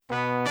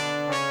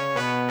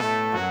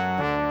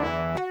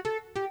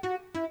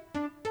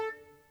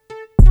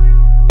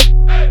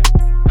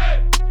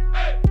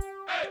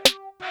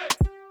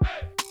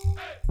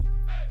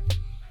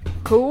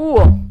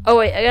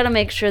wait, I gotta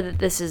make sure that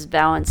this is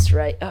balanced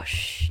right. Oh,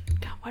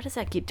 God, why does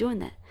that keep doing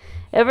that?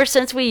 Ever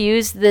since we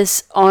used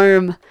this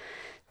arm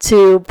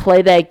to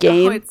play that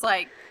game, it's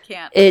like,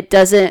 can't. It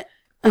doesn't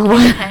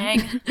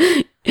hang.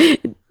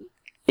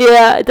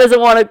 Yeah, it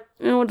doesn't want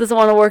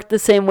to work the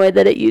same way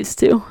that it used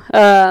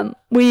to.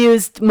 We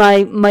used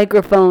my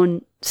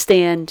microphone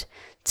stand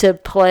to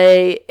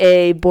play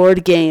a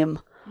board game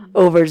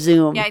over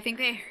Zoom. Yeah, I think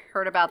they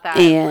heard about that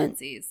in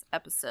Lindsay's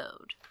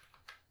episode.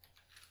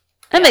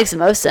 That makes the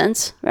most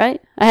sense, right?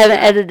 I haven't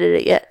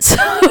edited it yet, so.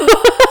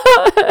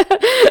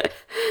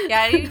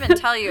 Yeah, I didn't even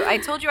tell you. I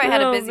told you I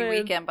had a busy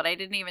weekend, but I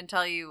didn't even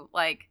tell you,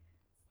 like,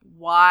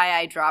 why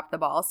I dropped the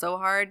ball so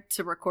hard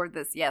to record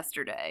this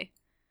yesterday.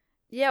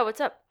 Yeah,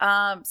 what's up?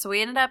 So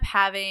we ended up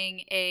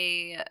having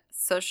a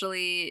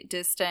socially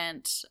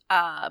distant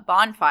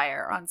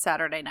bonfire on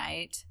Saturday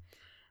night.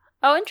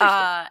 Oh,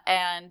 interesting.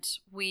 And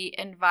we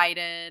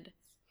invited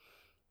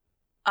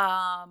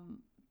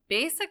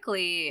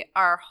basically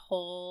our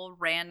whole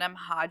random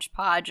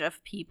hodgepodge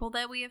of people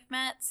that we have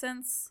met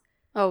since.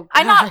 Oh,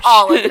 gosh. Not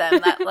all of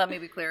them. Let me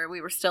be clear.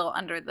 We were still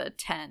under the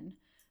 10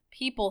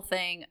 people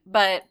thing,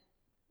 but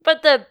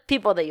the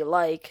people that you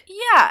like.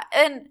 Yeah,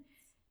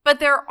 but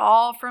they're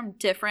all from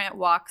different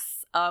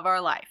walks of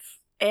our life.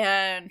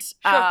 And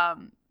Sure.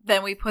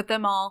 Then we put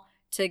them all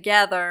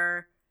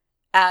together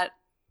at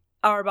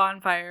our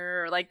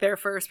bonfire, like their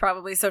first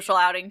probably social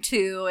outing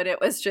too, and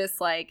it was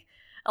just like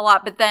a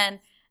lot. But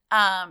then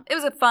it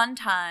was a fun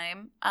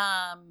time.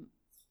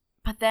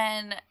 But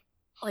then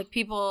like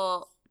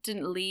people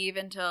didn't leave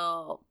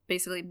until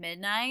basically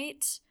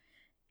midnight.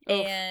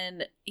 Oof.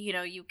 And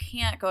you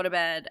can't go to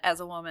bed as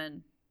a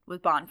woman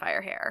with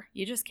bonfire hair.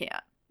 You just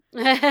can't.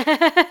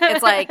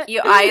 It's like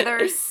you either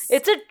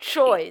it's a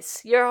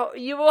choice.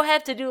 You will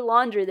have to do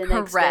laundry the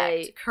next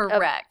day.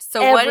 Correct.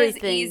 So what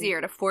is easier,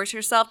 to force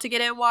yourself to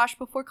get it washed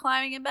before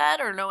climbing in bed,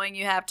 or knowing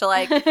you have to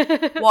like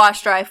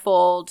wash, dry,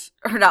 fold,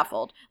 or not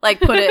fold, like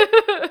put it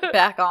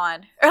back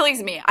on? Or at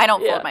least me, I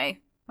don't fold my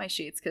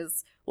sheets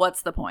because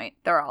what's the point?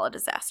 They're all a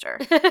disaster.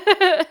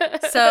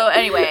 So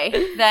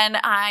anyway, then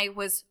I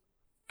was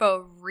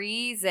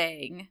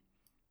freezing.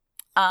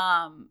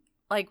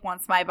 Like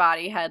once my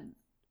body had.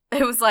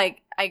 It was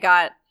like I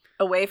got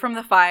away from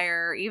the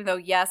fire, even though,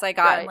 yes, I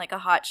got in like a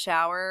hot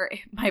shower.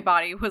 My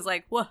body was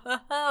like,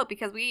 whoa,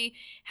 because we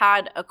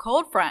had a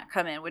cold front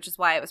come in, which is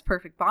why it was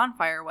perfect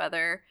bonfire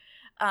weather.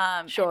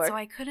 Sure. So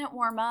I couldn't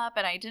warm up,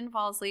 and I didn't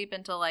fall asleep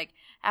until like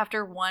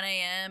after 1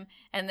 a.m.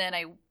 And then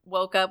I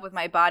woke up with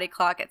my body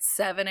clock at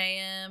 7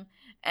 a.m.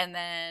 And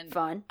then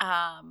fun.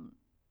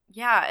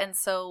 Yeah. And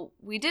so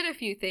we did a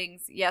few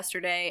things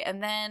yesterday,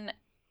 and then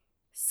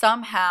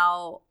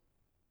somehow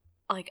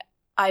like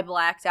I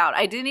blacked out.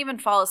 I didn't even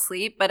fall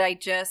asleep, but I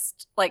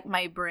just, like,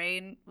 my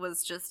brain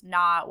was just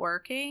not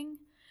working.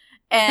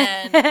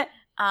 And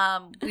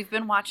we've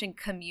been watching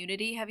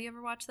Community. Have you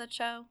ever watched that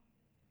show?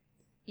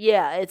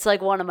 Yeah, it's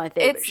like one of my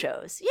favorite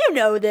shows. You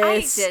know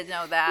this. I did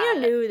know that. You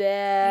knew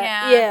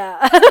that. Yeah.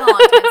 It's been a long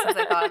time since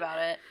I thought about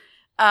it.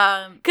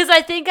 Because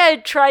I think I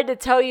tried to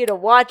tell you to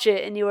watch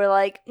it, and you were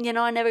like,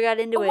 I never got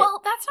into it.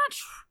 Well, that's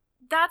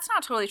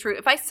not totally true.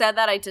 If I said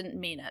that, I didn't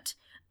mean it.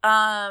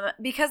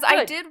 Because Good.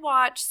 I did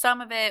watch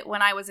some of it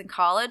when I was in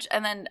college,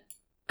 and then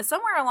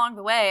somewhere along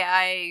the way,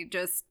 I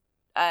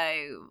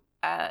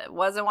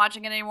wasn't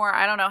watching it anymore.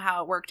 I don't know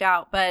how it worked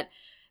out, but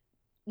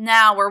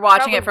now we're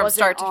watching it from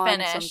start to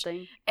finish.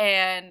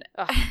 And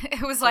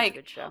it was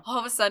like, all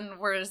of a sudden,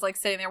 we're just like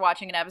sitting there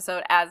watching an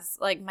episode as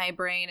like my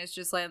brain is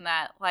just in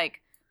that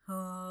like,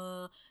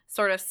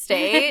 sort of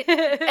state.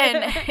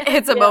 And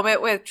it's a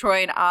moment with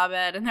Troy and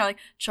Abed, and they're like,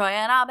 Troy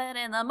and Abed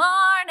in the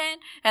morning.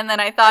 And then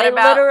I thought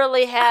about,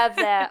 literally have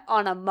that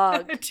on a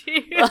mug.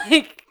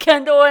 Like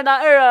Kendall and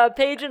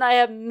Paige and I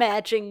have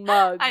matching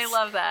mugs. I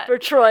love that for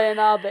Troy and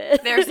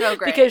Abed. They're so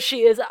great because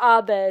she is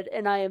Abed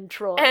and I am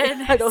Troy.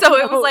 And so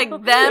it was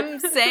like them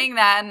saying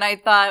that, and I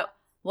thought,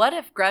 what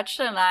if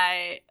Gretchen and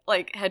I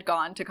like had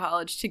gone to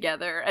college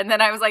together? And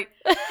then I was like,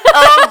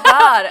 oh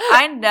God,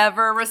 I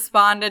never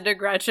responded to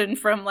Gretchen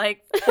from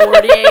like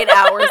 48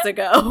 hours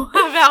ago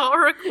about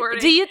recording.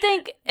 Do you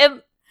think,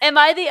 am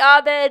I the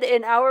Abed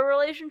in our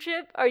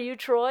relationship? Are you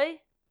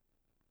Troy?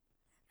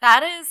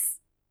 That is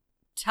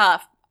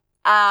tough.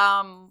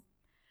 I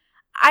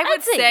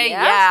would say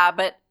yeah,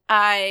 but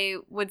I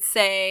would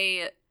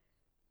say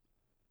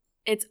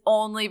it's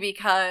only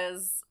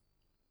because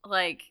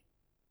like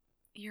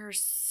you're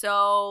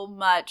so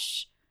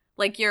much,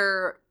 like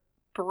your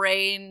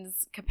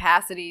brain's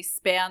capacity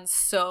spans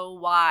so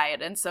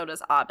wide, and so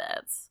does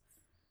Abed's.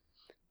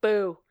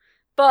 Boo.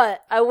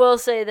 But I will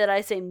say that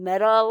I say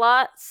meta a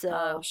lot,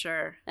 so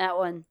sure. That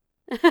one.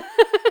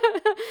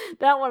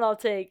 That one I'll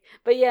take.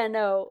 But yeah,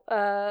 no,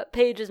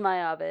 Paige is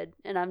my Abed,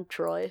 and I'm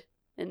Troy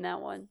in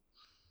that one.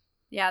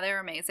 Yeah, they're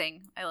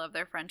amazing. I love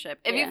their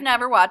friendship. If you've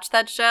never watched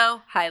that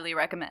show, highly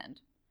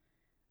recommend.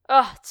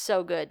 Oh, it's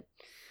so good.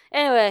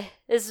 Anyway,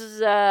 this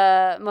is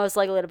Most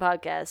Likely to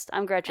Podcast.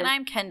 I'm Gretchen. And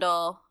I'm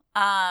Kendall.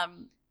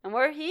 And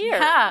we're here.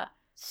 Yeah.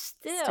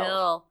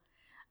 Still.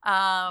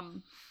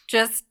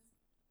 Just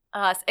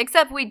us,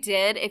 except we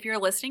did. If you're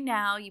listening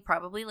now, you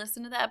probably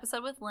listened to the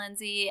episode with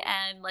Lindsay,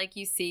 and like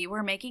you see,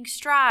 we're making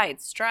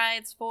strides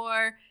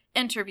for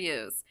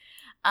interviews.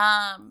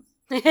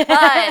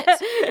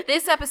 But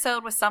this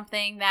episode was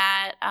something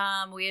that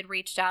we had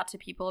reached out to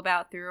people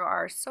about through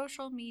our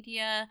social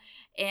media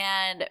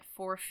and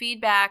for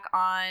feedback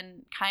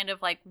on kind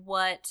of like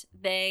what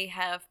they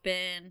have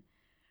been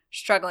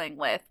struggling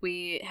with.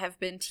 We have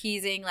been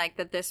teasing like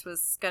that this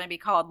was going to be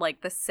called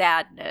like the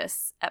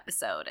sadness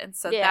episode. And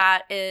so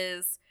that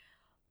is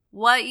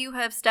what you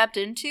have stepped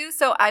into.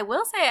 So I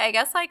will say, I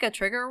guess like a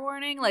trigger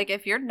warning, like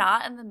if you're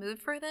not in the mood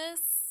for this,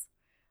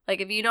 like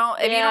if you don't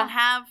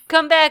have,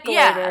 come back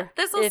later.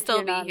 This will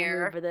still be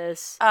here for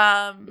this.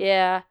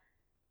 Yeah,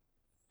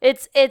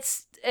 it's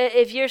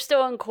if you're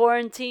still in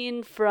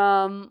quarantine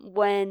from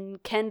when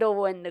Kendall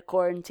went into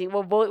quarantine.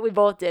 Well, we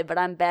both did, but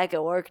I'm back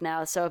at work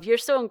now. So if you're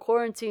still in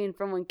quarantine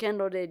from when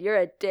Kendall did, you're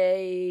at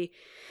day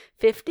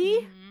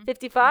 50,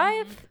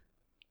 55.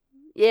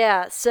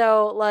 Yeah,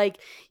 so like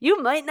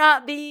you might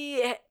not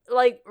be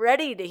like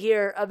ready to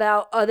hear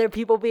about other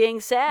people being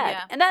sad,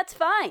 and that's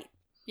fine.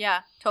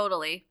 Yeah,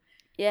 totally.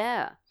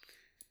 Yeah.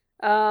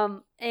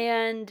 And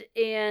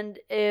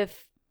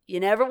if you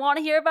never want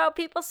to hear about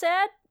people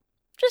sad,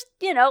 just,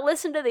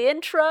 listen to the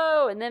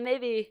intro and then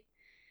maybe,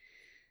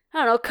 I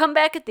don't know, come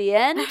back at the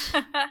end.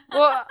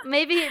 Well,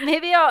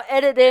 maybe I'll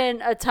edit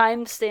in a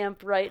timestamp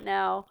right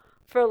now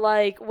for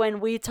like when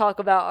we talk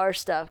about our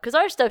stuff, because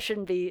our stuff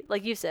shouldn't be,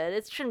 like you said,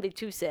 it shouldn't be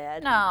too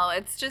sad. No,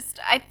 it's just,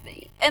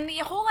 and the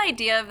whole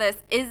idea of this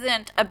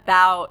isn't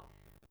about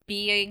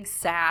being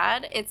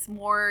sad. It's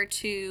more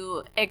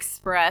to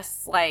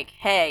express like,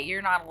 hey,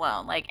 you're not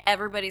alone. Like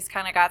everybody's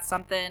kind of got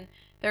something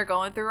they're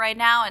going through right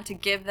now, and to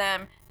give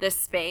them the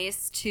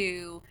space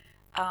to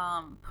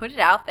put it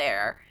out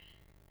there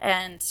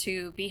and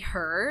to be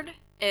heard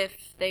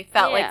if they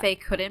felt like they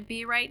couldn't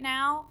be right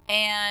now.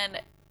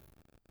 And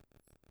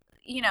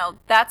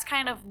that's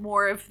kind of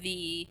more of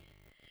the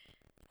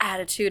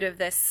attitude of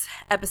this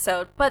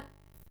episode, but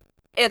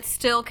it's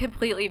still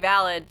completely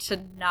valid to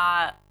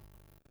not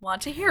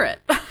want to hear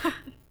it.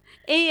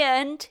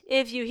 And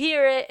if you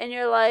hear it and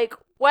you're like,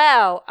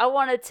 wow, I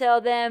want to tell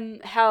them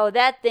how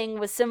that thing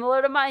was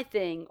similar to my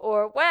thing,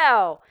 or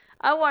wow,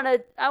 I want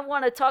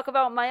to talk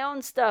about my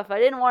own stuff. I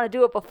didn't want to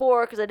do it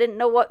before because I didn't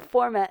know what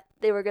format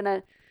they were going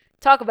to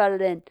talk about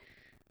it in.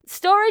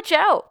 Still reach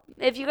out.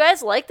 If you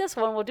guys like this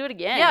one, we'll do it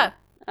again. Yeah.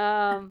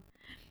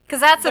 Because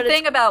that's the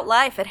thing about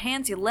life. It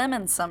hands you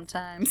lemons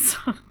sometimes.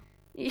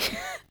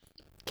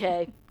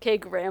 Okay,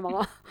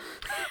 Grandma.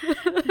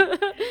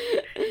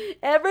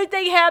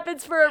 Everything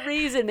happens for a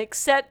reason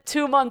except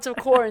 2 months of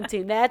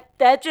quarantine.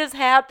 That just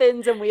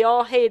happens, and we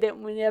all hate it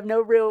when we have no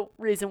real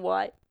reason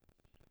why.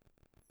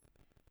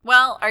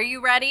 Well, are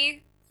you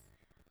ready?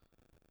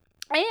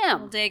 I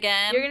am. We'll dig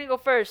in. You're gonna go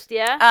first,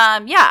 yeah?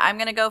 Yeah, I'm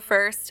gonna go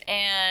first,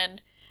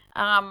 and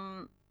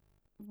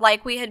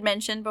like we had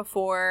mentioned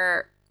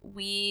before,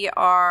 we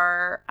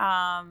are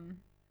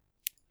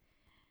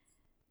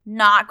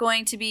not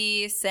going to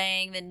be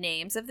saying the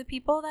names of the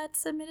people that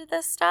submitted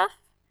this stuff.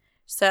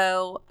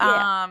 So,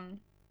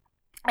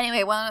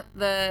 anyway,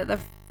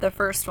 the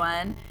first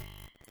one.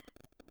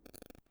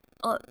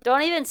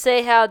 Don't even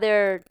say how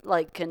they're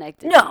like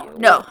connected.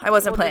 No, I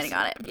wasn't planning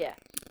on it. Yeah.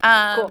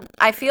 Cool.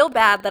 I feel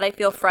bad that I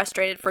feel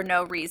frustrated for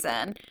no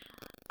reason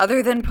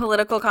other than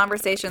political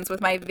conversations with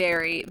my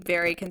very,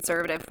 very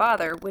conservative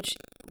father, which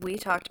we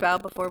talked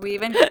about before we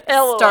even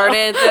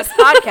started this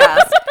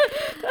podcast.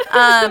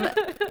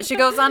 She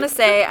goes on to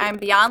say, I'm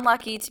beyond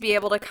lucky to be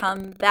able to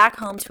come back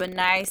home to a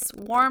nice,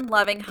 warm,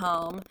 loving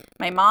home.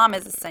 My mom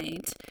is a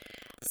saint.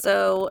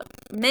 So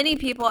many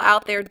people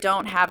out there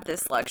don't have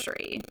this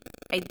luxury.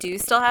 I do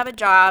still have a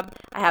job.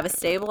 I have a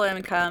stable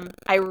income.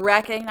 I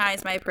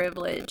recognize my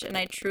privilege, and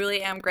I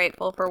truly am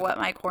grateful for what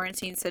my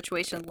quarantine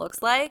situation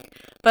looks like.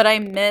 But I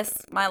miss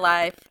my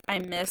life. I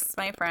miss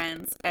my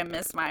friends. I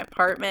miss my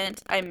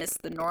apartment. I miss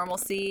the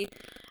normalcy.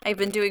 I've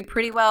been doing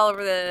pretty well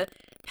over the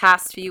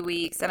past few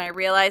weeks, and I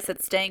realize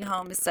that staying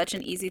home is such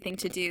an easy thing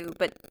to do.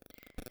 But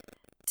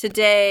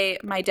today,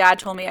 my dad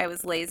told me I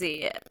was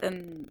lazy,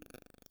 and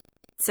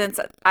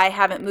since I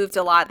haven't moved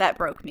a lot, that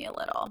broke me a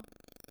little.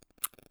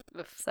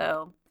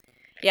 So,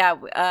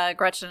 yeah,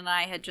 Gretchen and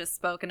I had just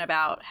spoken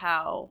about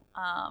how,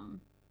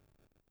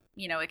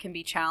 it can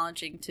be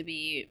challenging to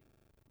be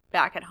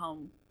back at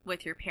home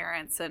with your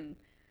parents. And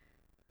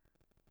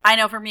I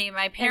know for me,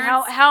 my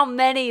parents... And how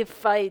many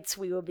fights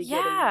we will be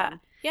getting in.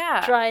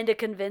 Yeah. Trying to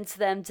convince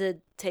them to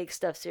take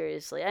stuff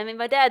seriously. I mean,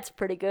 my dad's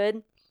pretty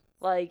good.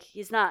 Like,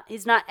 he's not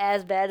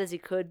as bad as he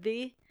could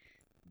be,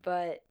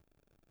 but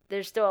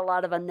there's still a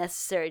lot of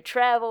unnecessary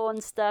travel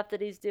and stuff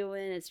that he's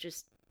doing. It's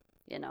just,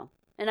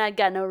 and I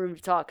got no room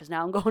to talk because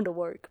now I'm going to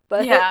work.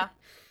 But yeah.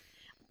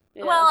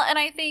 Well, and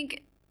I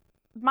think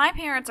my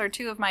parents are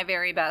two of my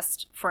very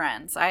best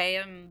friends. I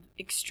am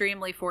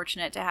extremely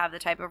fortunate to have the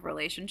type of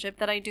relationship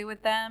that I do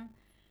with them.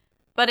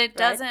 But it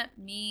doesn't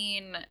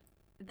mean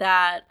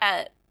that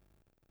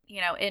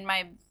in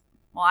my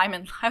well, I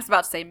was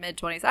about to say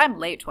mid-20s. I'm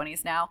late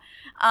 20s now.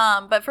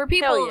 But for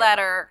people that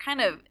are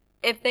kind of,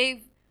 if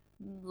they've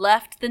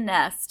left the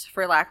nest,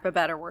 for lack of a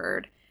better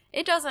word,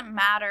 it doesn't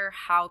matter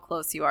how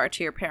close you are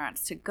to your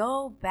parents, to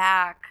go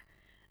back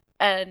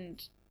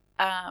and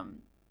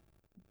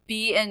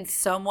be in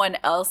someone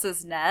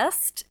else's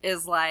nest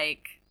is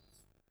like,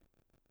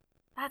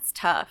 that's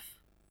tough.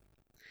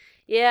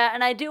 Yeah,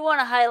 and I do want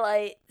to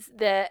highlight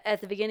that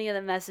at the beginning of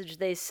the message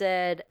they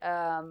said,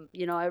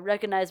 I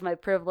recognize my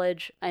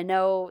privilege. I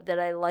know that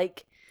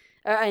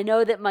I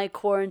know that my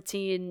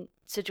quarantine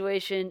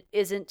situation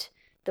isn't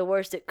the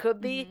worst it could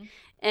be. Mm-hmm.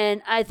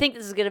 And I think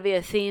this is going to be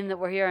a theme that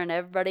we're hearing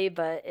everybody,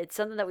 but it's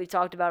something that we've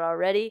talked about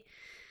already.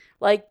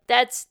 Like,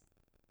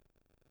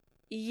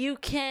 you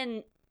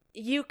can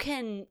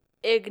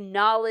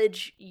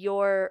acknowledge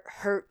your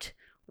hurt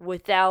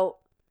without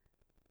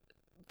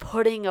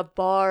putting a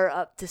bar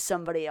up to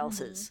somebody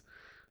else's.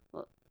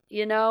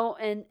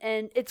 Mm-hmm.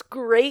 And it's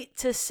great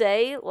to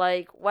say,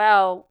 like,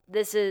 wow,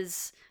 this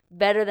is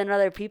better than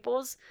other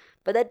people's,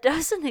 but that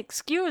doesn't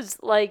excuse,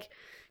 like,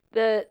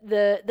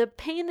 the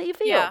pain that you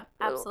feel. Yeah,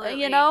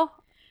 absolutely.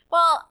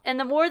 Well, and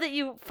the more that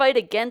you fight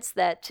against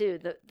that too,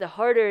 the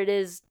harder it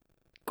is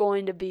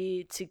going to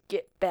be to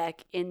get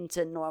back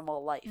into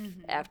normal life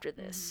after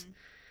this.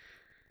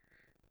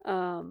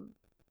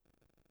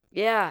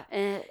 Yeah,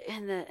 and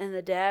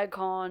the dad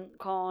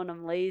calling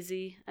him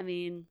lazy. I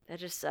mean, that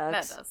just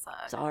sucks. That does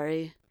suck.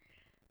 Sorry.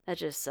 That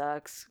just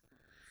sucks.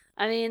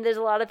 I mean, there's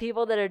a lot of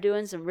people that are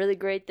doing some really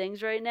great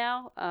things right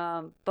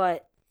now,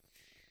 but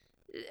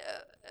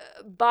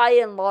by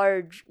and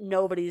large,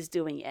 nobody's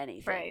doing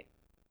anything. Right.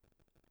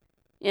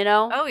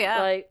 Oh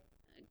yeah. Like,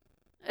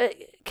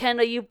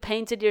 Kendall, you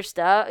painted your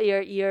stuff,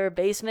 your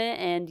basement,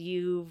 and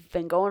you've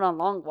been going on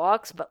long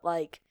walks, but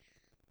like,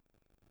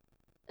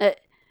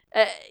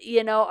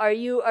 are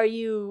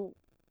you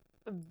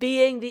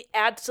being the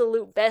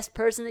absolute best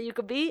person that you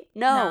could be?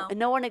 No. And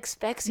no one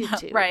expects you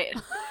to. Right.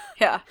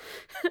 Yeah.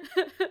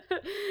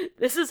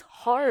 This is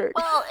hard.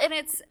 Well, and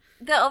it's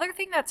the other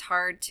thing that's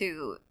hard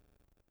to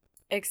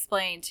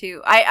explain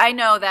too. I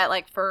know that,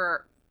 like,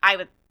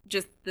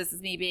 this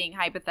is me being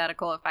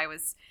hypothetical, if I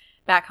was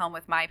back home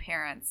with my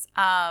parents.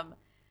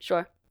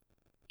 Sure.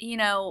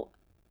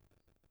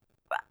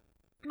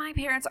 My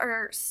parents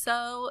are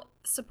so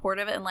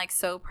supportive and, like,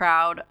 so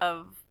proud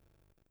of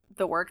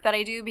the work that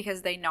I do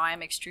because they know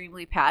I'm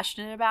extremely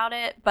passionate about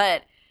it,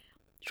 but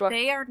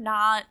they are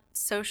not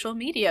social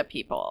media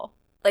people.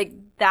 Like,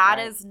 that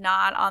is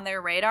not on their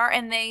radar,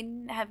 and they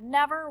have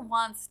never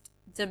once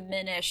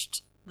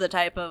diminished the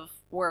type of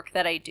work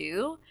that I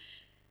do.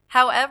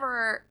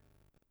 However,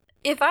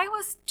 if I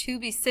was to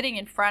be sitting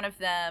in front of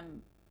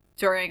them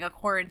during a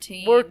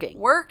quarantine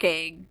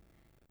working,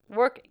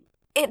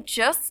 it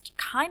just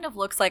kind of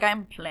looks like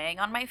I'm playing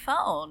on my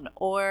phone,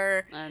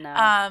 or I know.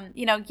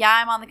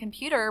 I'm on the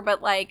computer,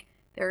 but, like,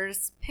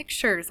 there's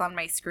pictures on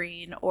my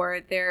screen, or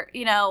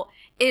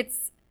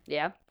it's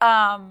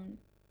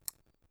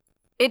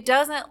it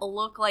doesn't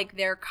look like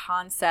their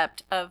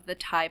concept of the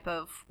type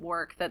of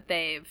work that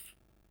they've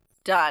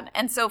done.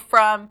 And so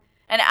from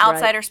an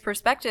outsider's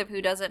perspective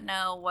who doesn't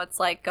know what's,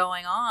 like,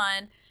 going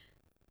on,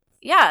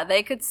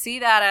 they could see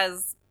that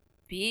as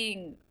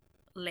being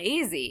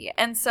lazy.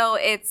 And so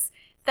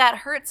that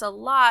hurts a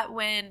lot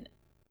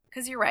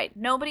because you're right,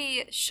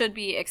 nobody should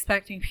be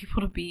expecting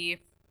people to be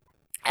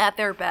at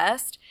their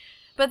best.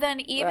 But then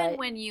even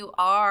when you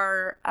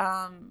are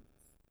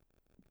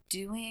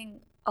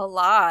doing a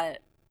lot,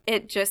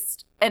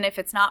 and if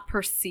it's not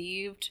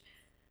perceived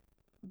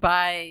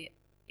by,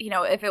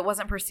 if it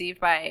wasn't perceived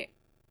by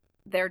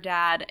their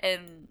dad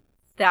in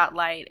that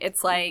light,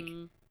 it's like,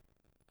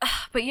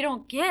 but you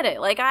don't get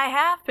it. Like, I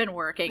have been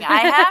working. I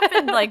have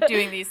been, like,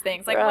 doing these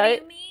things. Like, what do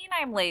you mean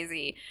I'm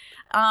lazy?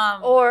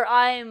 Or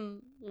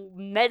I'm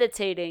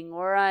meditating,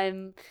 or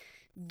I'm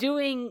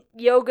doing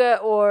yoga,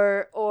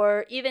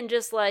 or even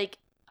just, like,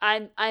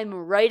 I'm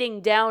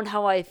writing down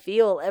how I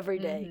feel every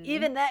day. Mm-hmm.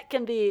 Even that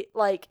can be,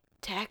 like,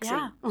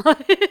 taxing. Yeah.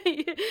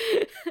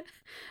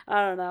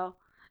 I don't know.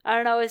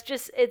 It's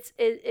just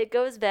it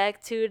goes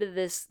back to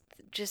this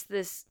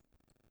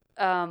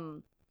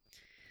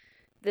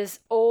this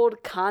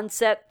old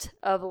concept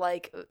of,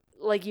 like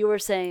you were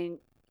saying,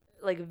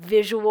 like,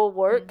 visual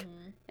work.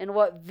 And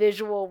what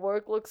visual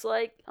work looks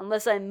like.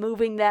 Unless I'm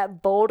moving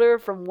that boulder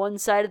from one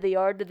side of the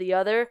yard to the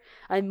other,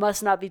 I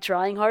must not be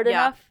trying hard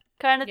enough,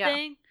 kind of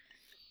thing.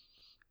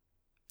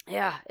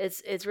 Yeah,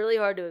 it's really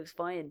hard to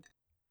explain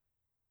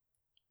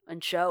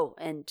and show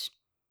and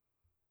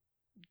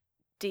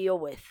deal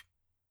with.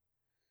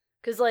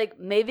 Because, like,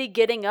 maybe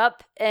getting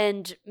up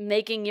and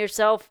making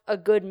yourself a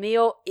good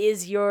meal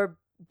is your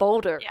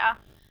boulder. Yeah.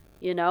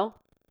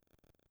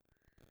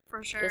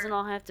 For sure. It doesn't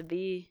all have to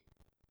be,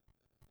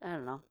 I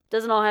don't know.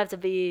 Doesn't all have to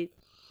be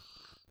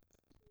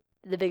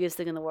the biggest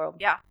thing in the world.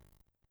 Yeah.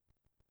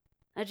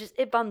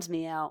 It bums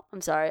me out.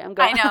 I'm sorry. I'm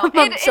going. I know.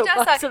 It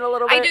does suck. A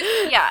little bit.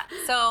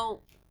 So,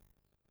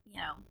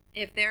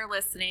 if they're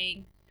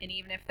listening, and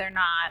even if they're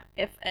not,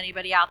 if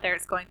anybody out there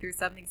is going through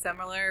something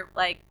similar,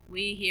 like,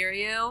 we hear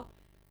you.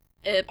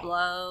 it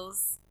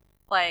blows.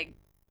 Like,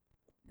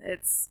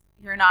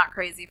 you're not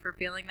crazy for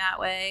feeling that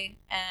way.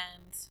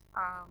 And,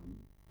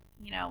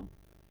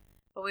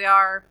 but we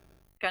are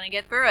going to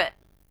get through it.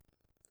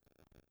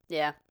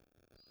 Yeah.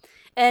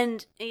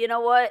 And you know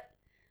what?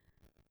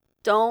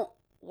 Don't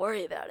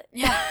worry about it.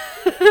 Yeah.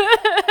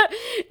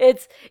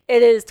 It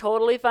is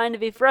totally fine to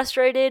be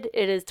frustrated.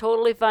 It is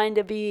totally fine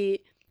to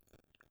be,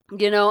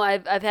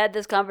 I've had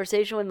this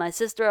conversation with my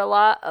sister a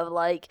lot of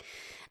like,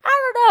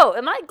 I don't know,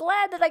 am I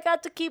glad that I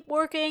got to keep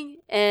working?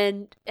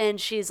 And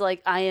she's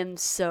like, I am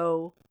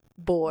so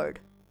bored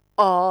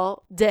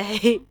all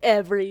day,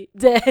 every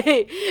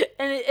day.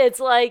 And it's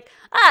like,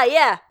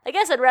 yeah, I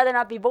guess I'd rather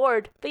not be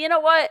bored. But you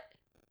know what?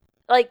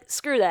 Like,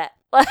 screw that.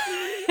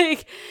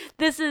 Like,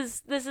 this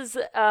is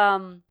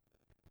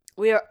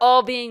we are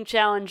all being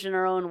challenged in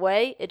our own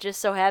way. It just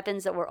so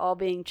happens that we're all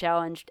being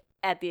challenged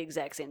at the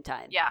exact same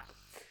time. Yeah.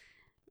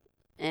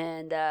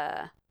 And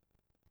I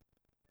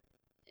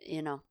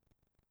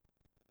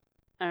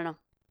don't know.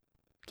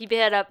 Keep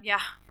your head up.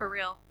 Yeah, for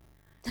real.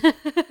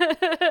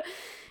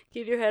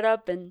 Keep your head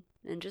up and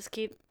just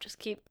keep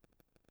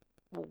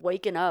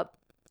waking up.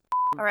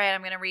 All right,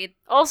 I'm going to read.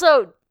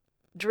 Also,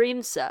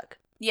 dreams suck.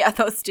 Yeah,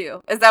 those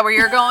do. Is that where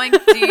you're going?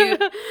 Do you?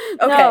 Okay.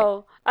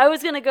 No, I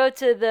was gonna go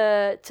to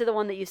the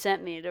one that you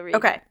sent me to read.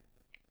 Okay.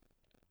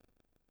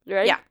 You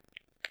ready? Yeah.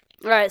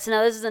 All right. So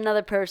now this is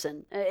another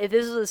person. If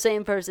this was the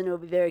same person, it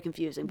would be very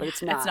confusing, but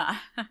it's not. It's not.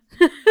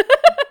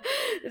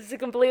 It's a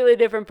completely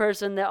different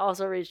person that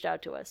also reached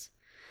out to us.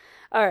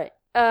 All right.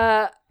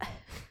 I'm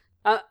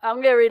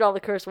gonna read all the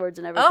curse words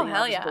and everything. Oh,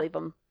 hell I'll just yeah. bleep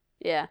them.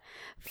 Yeah.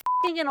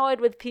 F***ing annoyed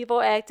with people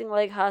acting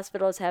like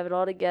hospitals have it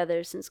all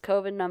together since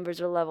COVID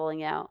numbers are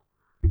leveling out.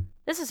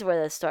 This is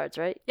where this starts,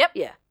 right? Yep.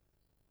 Yeah.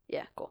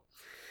 Yeah, cool.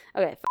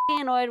 Okay,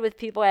 f***ing annoyed with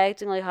people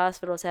acting like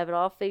hospitals have it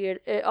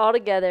all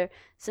together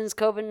since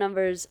COVID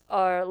numbers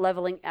are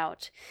leveling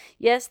out.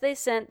 Yes, they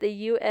sent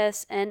the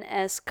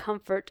USNS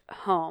Comfort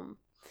home.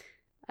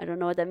 I don't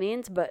know what that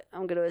means, but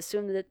I'm going to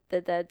assume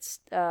that's...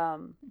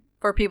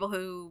 For people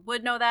who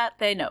would know that,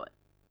 they know it.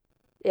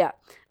 Yeah.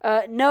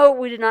 No,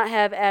 we do not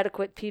have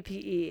adequate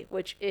PPE,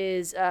 which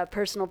is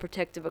personal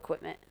protective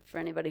equipment, for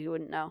anybody who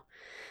wouldn't know.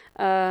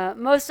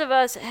 Most of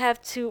us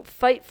have to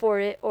fight for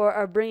it or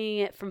are bringing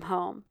it from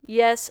home.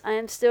 Yes, I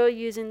am still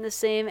using the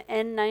same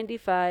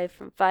N95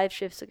 from 5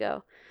 shifts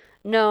ago.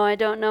 No, I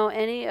don't know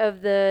any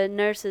of the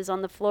nurses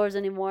on the floors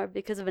anymore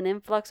because of an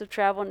influx of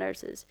travel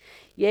nurses.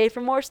 Yay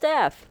for more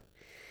staff.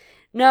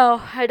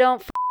 No, I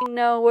don't f***ing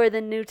know where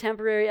the new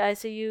temporary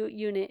ICU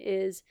unit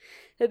is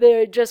that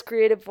they just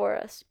created for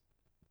us.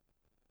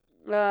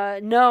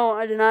 No,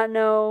 I do not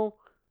know.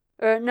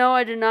 No,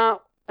 I do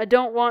not. I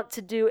don't want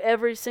to do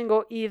every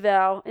single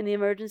eval in the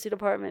emergency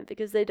department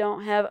because they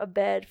don't have a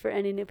bed for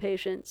any new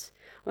patients,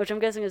 which I'm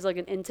guessing is like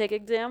an intake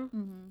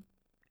exam.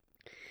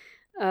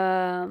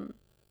 Mm-hmm.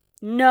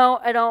 No,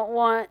 I don't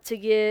want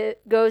to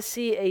go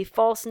see a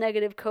false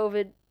negative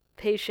COVID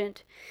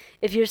patient.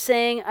 If you're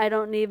saying I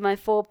don't need my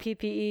full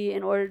PPE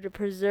in order to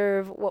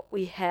preserve what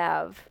we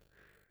have.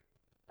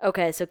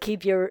 Okay, so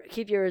keep your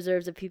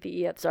reserves of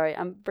PPE up. Sorry,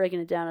 I'm breaking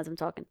it down as I'm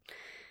talking.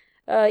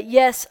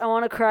 Yes, I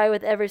want to cry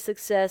with every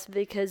success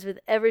because with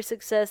every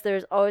success,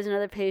 there's always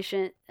another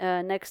patient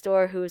next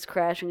door who is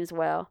crashing as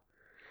well.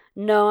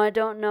 No, I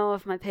don't know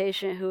if my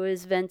patient who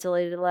was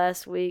ventilated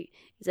last week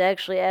is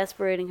actually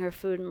aspirating her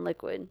food and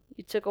liquid.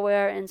 You took away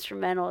our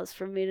instrumentals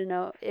for me to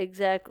know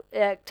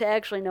to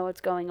actually know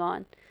what's going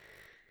on.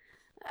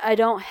 I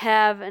don't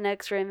have an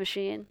X-ray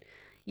machine.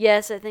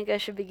 Yes, I think I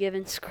should be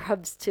given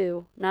scrubs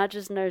too, not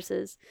just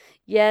nurses.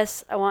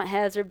 Yes, I want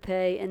hazard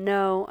pay, and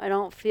no, I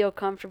don't feel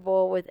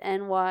comfortable with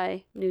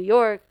New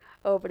York,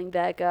 opening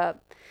back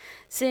up.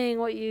 Seeing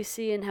what you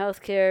see in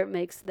healthcare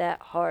makes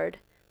that hard.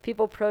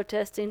 People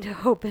protesting to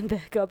open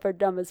back up are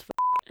dumb as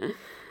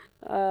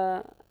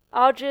f***.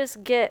 I'll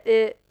just get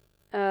it,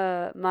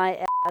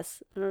 my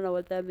ass. I don't know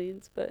what that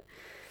means, but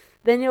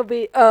then you'll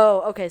be,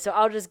 okay, so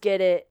I'll just get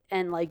it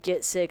and, like,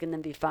 get sick and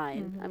then be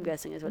fine, I'm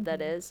guessing is what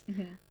that is.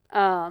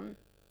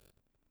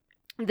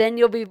 Then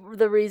you'll be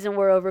the reason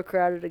we're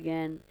overcrowded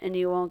again, and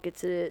you won't get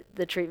to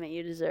the treatment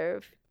you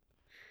deserve.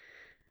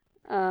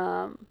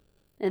 And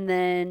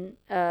then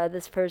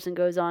this person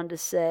goes on to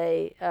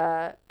say,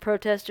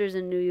 protesters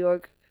in New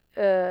York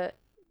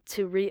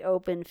to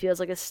reopen feels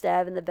like a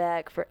stab in the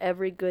back for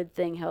every good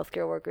thing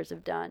healthcare workers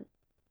have done.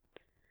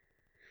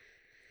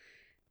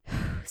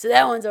 So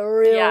that one's a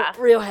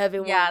real heavy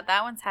one. Yeah,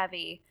 that one's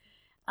heavy.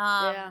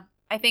 Yeah.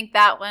 I think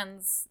that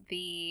one's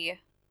the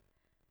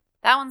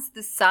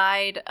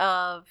side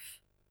of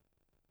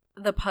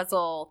the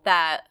puzzle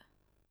that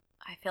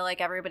I feel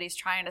like everybody's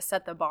trying to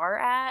set the bar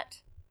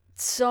at.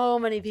 So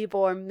many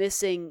people are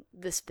missing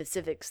the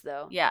specifics,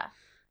 though. Yeah.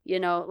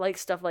 Like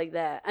stuff like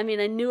that. I mean,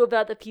 I knew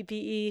about the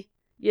PPE.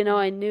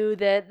 I knew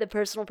that the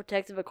personal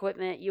protective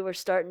equipment, you were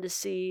starting to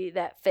see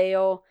that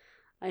fail.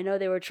 I know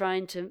they were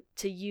trying to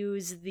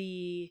use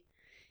the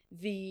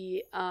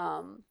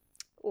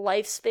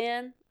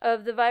lifespan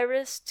of the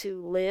virus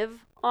to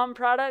live on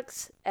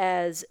products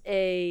as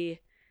a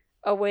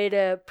a way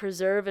to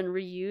preserve and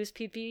reuse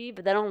PPE,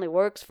 but that only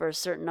works for a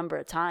certain number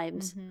of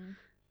times. Mm-hmm.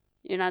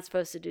 You're not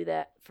supposed to do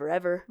that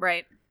forever.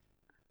 Right.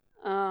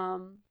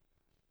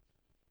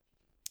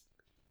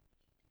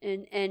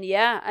 And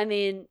yeah, I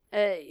mean,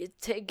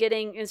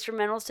 getting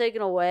instrumentals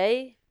taken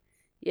away,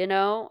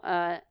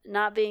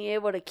 not being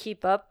able to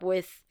keep up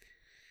with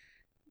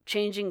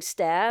changing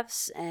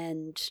staffs,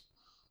 and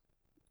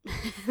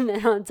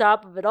then on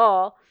top of it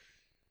all,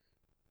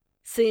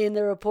 seeing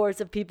the reports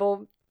of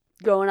people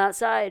going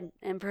outside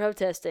and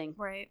protesting.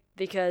 Right.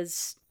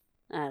 Because,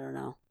 I don't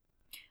know.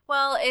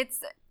 Well,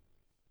 it's,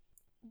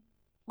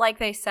 like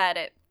they said,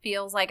 it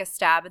feels like a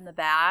stab in the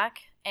back.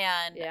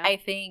 And yeah. I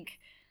think,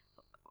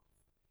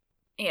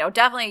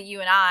 definitely you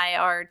and I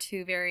are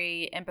two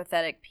very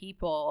empathetic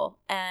people.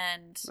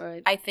 And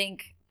right. I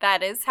think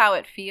that is how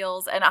it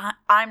feels. And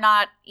I'm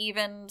not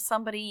even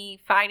somebody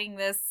fighting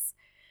this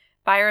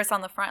virus on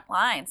the front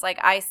lines. Like,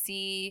 I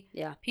see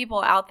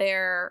people out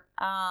there,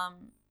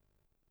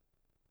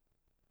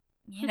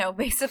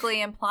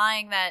 basically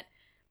implying that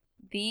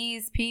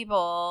these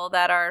people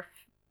that are,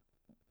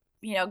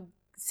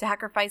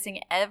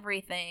 sacrificing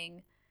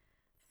everything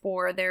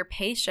for their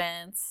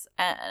patients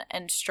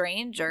and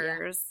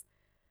strangers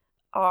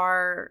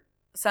are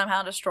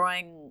somehow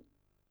destroying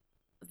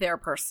their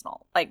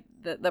personal, like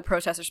the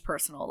protesters'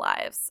 personal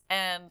lives.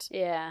 And,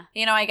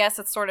 I guess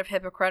it's sort of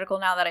hypocritical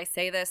now that I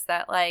say this,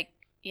 that, like,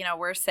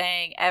 we're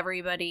saying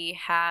everybody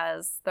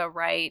has the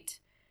right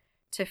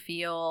to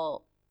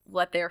feel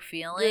what they're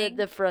feeling.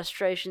 The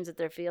frustrations that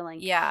they're feeling.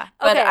 Yeah.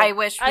 But okay, I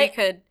wish we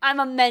could. I'm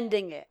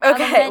amending it.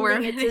 Okay. We're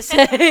it to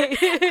say.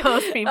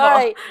 Most people. All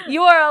right.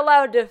 You are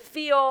allowed to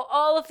feel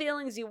all the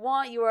feelings you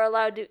want. You are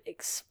allowed to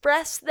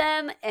express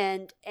them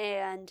and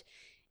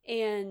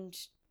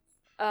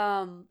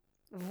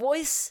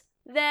voice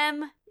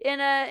them in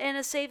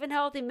a safe and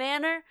healthy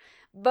manner,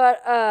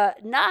 but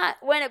not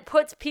when it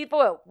puts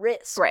people at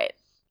risk. Right.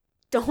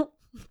 Don't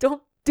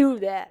do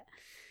that.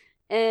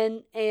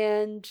 And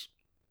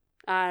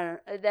I don't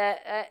know,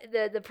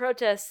 that the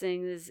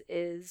protesting is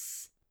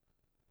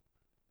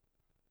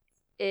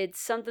it's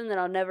something that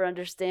I'll never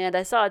understand.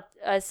 I saw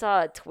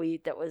a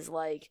tweet that was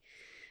like,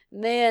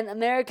 man,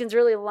 Americans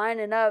really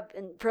lining up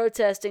and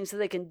protesting so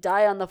they can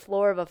die on the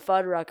floor of a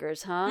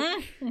Fuddruckers,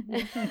 huh?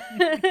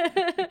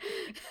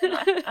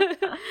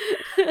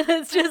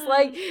 It's just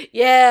like,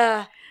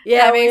 yeah,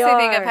 it makes me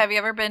think of, have you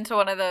ever been to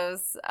one of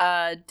those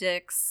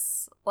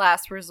Dick's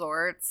Last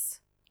Resorts?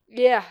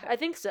 Yeah, I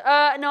think so.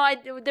 No,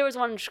 there was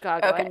one in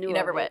Chicago. Okay, I knew you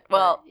never went. But,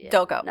 well,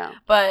 don't go. No.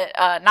 But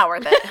not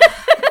worth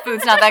it.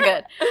 Food's not that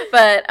good.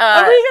 But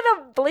are we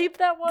gonna bleep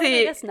that one?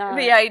 I guess not.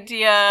 The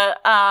idea,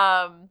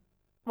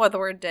 what, the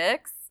word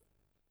Dick's?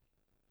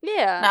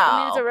 Yeah. No, I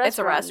mean, it's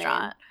a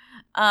restaurant.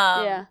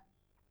 Yeah.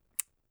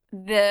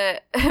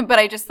 But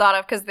I just thought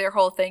of, because their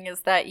whole thing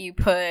is that you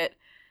put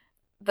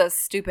the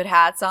stupid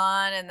hats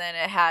on, and then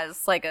it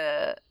has like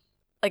a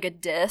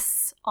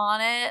diss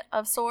on it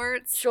of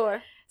sorts.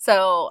 Sure.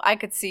 So I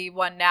could see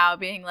one now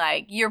being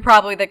like, you're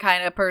probably the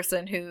kind of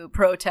person who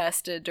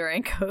protested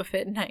during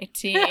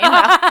COVID-19.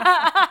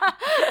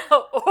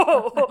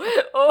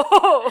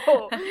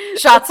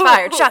 Shots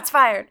fired. Shots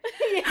fired.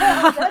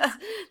 Yeah,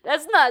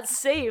 that's not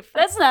safe.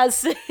 That's not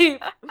safe.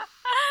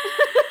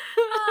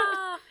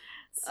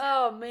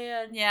 Oh,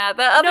 man. Yeah.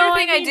 The other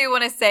thing I do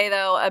want to say,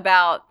 though,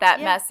 about that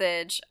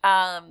message,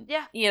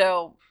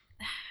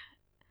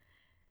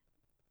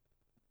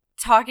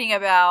 talking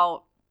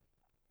about,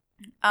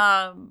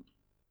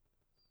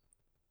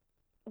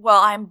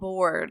 well, I'm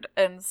bored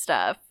and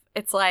stuff.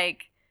 It's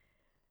like,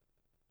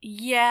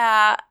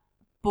 yeah,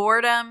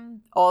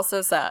 boredom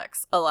also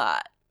sucks a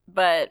lot,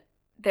 but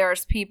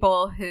there's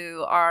people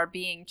who are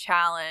being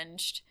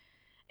challenged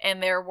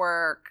in their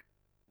work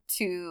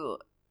to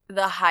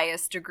the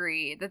highest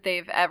degree that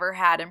they've ever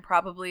had and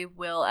probably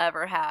will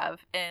ever have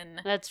in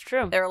That's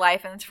true. their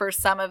life. And for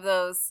some of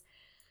those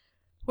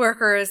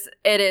workers,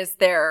 it is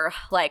their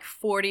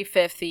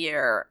 45th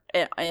year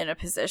in a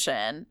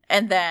position,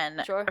 and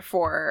then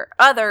for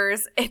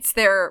others, it's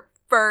their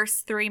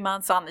first 3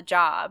 months on the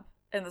job,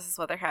 and this is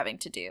what they're having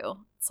to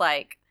do. It's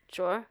like,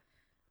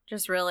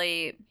 just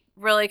really,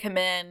 really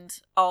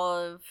commend all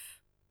of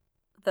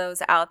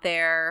those out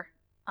there.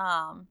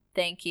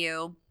 Thank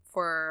you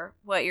for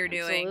what you're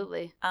doing.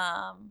 Absolutely.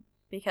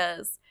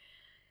 Because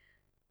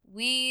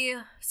we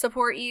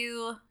support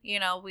you.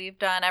 We've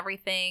done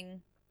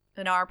everything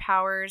in our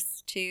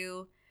powers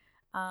to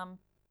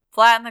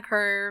flatten the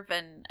curve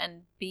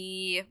and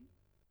be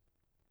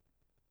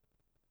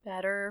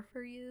better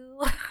for you,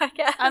 I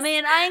guess. I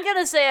mean, I ain't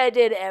gonna say I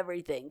did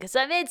everything, because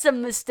I made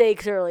some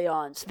mistakes early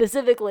on.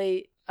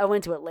 Specifically, I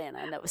went to Atlanta,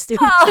 and that was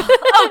stupid.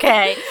 Oh,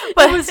 okay.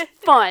 But it was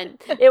fun.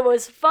 It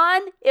was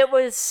fun. It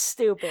was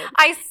stupid.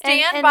 I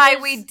stand by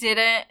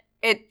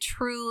it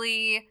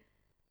truly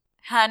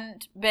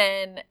hadn't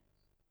been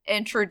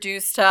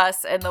introduced to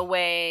us in the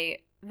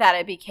way that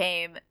it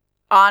became,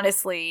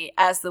 honestly,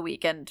 as the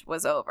weekend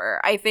was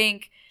over. I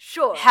think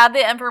had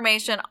the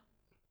information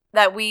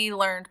that we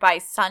learned by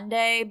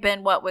Sunday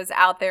been what was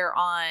out there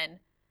on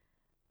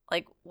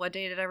like, what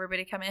day did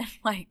everybody come in?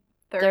 Like,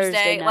 Thursday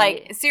Thursday? night.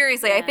 Like,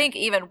 seriously, Yeah. I think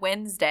even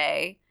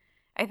Wednesday,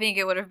 I think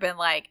it would have been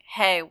like,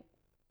 hey,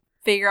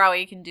 figure out what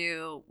you can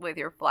do with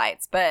your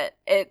flights. But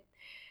the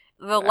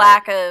Right.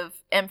 lack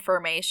of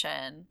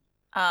information,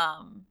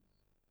 and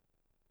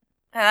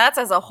that's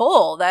as a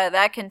whole,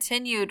 that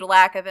continued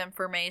lack of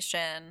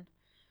information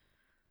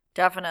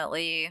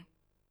definitely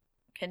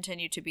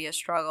continued to be a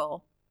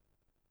struggle.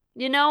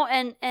 You know,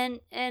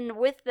 and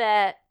with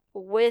that,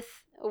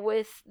 with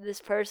this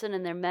person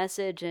and their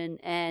message,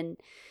 and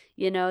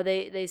you know,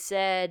 they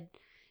said,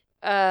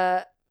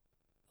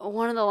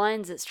 one of the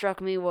lines that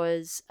struck me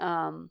was,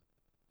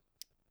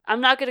 I'm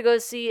not going to go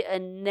see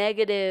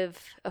a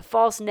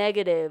false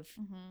negative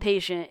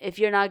patient if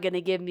you're not going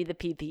to give me the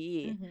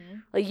PPE.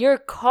 Like, you're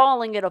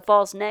calling it a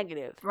false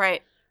negative.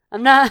 Right.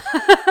 I'm not.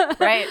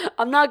 Right.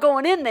 I'm not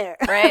going in there.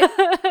 Right.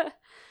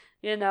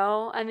 You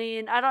know, I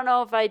mean, I don't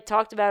know if I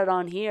talked about it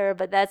on here,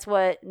 but that's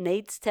what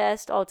Nate's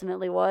test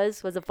ultimately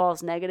was a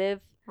false negative.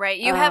 Right.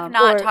 You have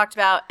not talked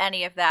about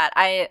any of that.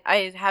 I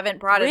haven't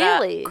brought it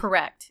Really? up.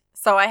 Correct.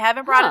 So I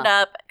haven't brought it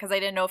up because I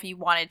didn't know if you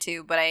wanted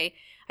to, but I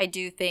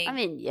do think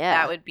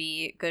that would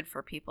be good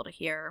for people to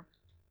hear.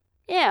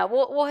 Yeah,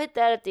 we'll hit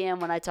that at the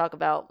end when I talk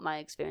about my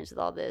experience with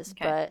all this.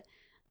 Okay.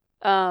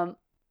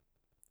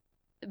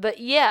 But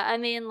yeah, I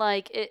mean,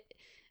 like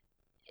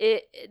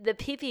the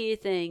PPE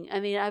thing. I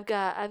mean, I've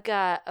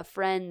got a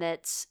friend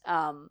that's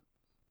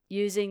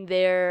using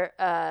their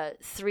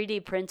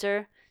 3D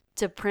printer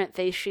to print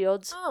face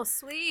shields. Oh,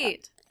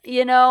 sweet.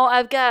 You know,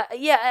 I've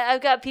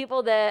got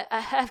people that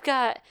I've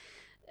got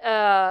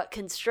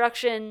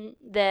construction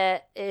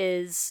that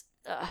is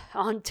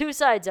on two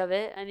sides of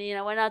it. I mean,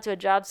 I went out to a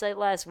job site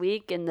last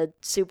week and the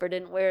super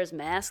didn't wear his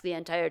mask the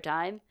entire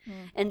time,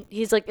 and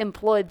he's like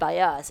employed by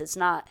us. It's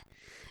not.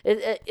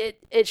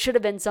 It should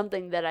have been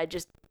something that I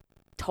just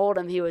told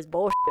him he was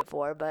bullshit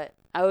for, but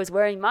I was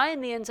wearing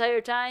mine the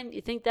entire time.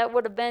 You think that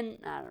would have been?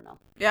 I don't know.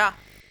 Yeah.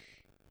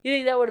 You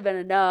think that would have been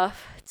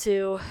enough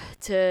to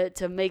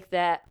make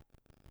that?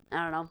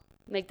 I don't know,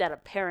 make that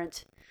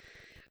apparent.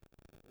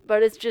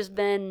 But it's just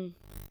been,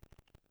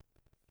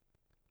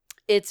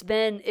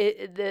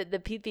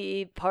 the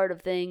PPE part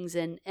of things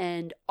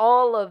and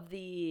all of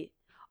the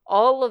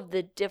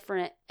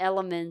different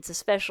elements,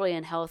 especially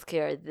in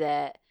healthcare,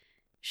 that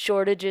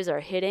shortages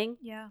are hitting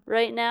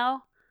right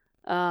now.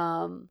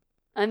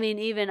 I mean,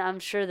 even I'm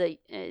sure that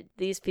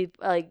these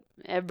people, like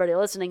everybody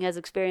listening, has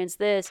experienced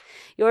this.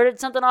 You ordered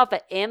something off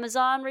of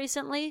Amazon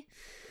recently.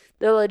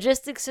 The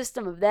logistics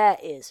system of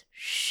that is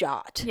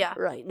shot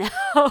right now.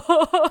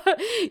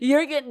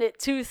 You're getting it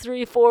 2,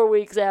 3, 4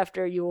 weeks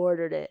after you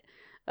ordered it.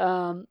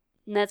 And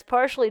that's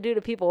partially due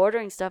to people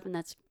ordering stuff, and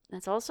that's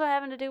also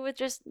having to do with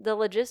just the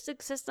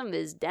logistics system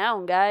is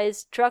down,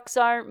 guys. Trucks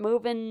aren't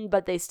moving,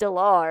 but they still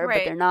are,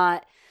 but they're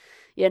not,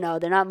 they're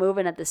not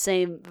moving at the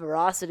same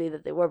velocity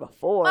that they were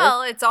before.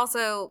 Well, it's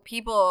also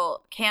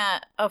people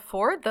can't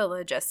afford the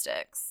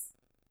logistics.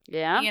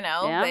 Yeah.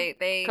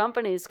 They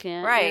companies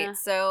can't. Right. Yeah.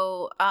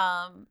 So,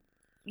 I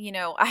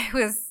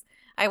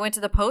went to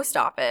the post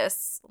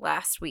office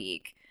last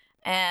week,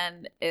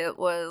 and it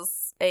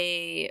was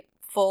a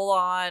full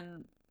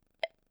on,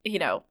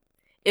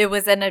 it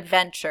was an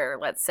adventure,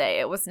 let's say.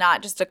 It was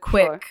not just a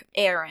quick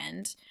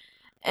errand.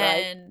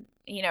 And,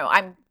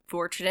 I'm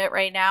fortunate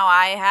right now.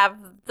 I have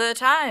the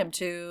time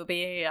to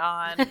be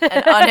on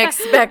an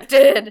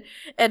unexpected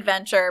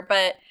adventure,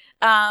 but,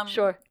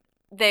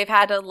 they've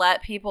had to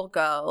let people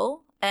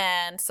go,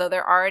 and so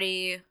they're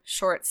already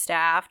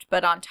short-staffed.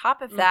 But on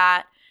top of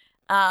that,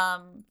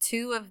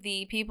 2 of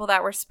the people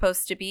that were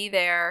supposed to be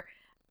there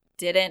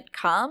didn't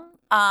come.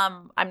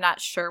 I'm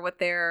not sure what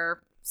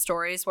their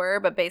stories were,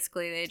 but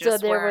basically they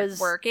just weren't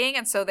working.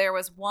 And so there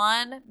was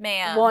one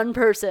man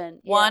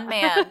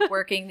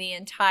working the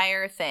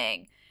entire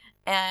thing.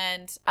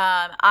 And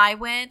I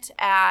went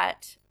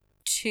at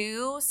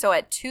 2, so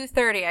at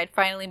 2:30 I'd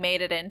finally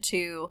made it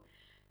into...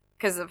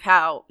 because of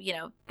how,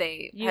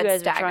 they you had guys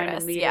staggered were trying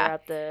us. to meet her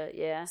at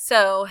the,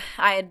 So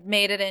I had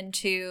made it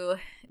into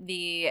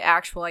the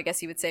actual, I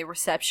guess you would say,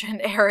 reception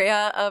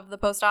area of the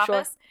post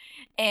office.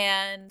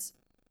 And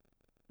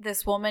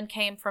this woman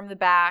came from the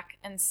back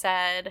and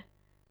said,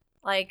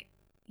 like,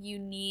 you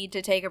need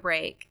to take a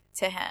break,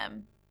 to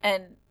him.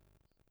 And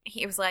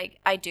he was like,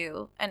 I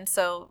do. And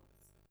so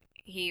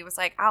he was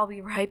like, I'll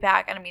be right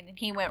back. And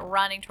he went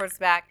running towards the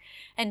back.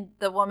 And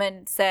the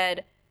woman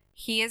said,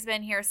 he has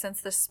been here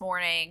since this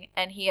morning,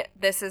 and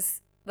this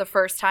is the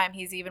first time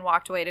he's even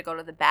walked away to go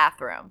to the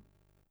bathroom.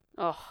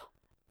 Oh.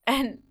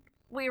 And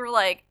we were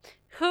like,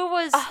 who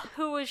was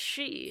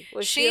she?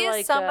 Was she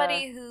like is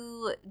somebody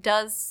who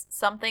does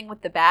something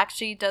with the back.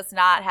 She does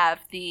not have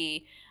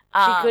the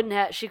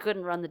she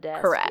couldn't run the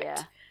desk. Correct.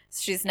 Yeah.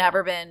 She's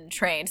never been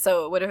trained,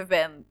 so it would have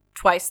been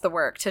twice the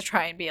work to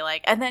try and be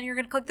like, and then you're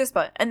going to click this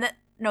button, and then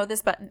no,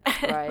 this button.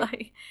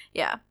 Right.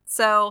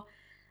 So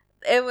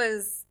it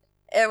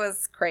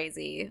was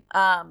crazy.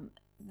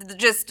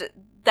 Just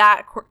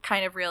that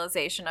kind of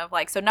realization of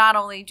like, so not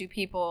only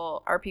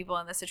are people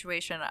in the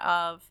situation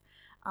of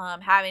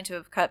having to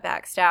have cut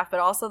back staff, but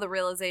also the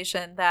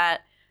realization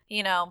that,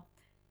 you know,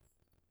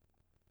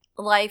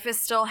 life is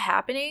still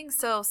happening.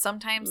 So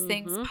sometimes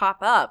things pop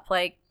up.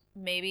 Like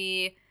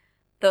maybe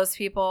those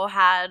people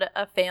had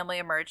a family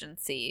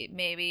emergency.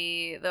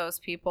 Maybe those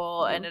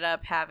people ended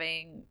up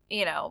having,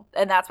 you know,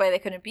 and that's why they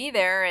couldn't be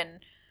there.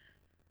 And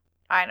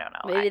I don't know.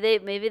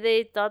 Maybe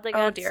they thought they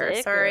got sick. Oh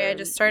dear, sorry. I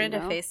just started to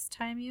to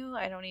FaceTime you.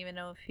 I don't even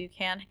know if you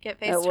can get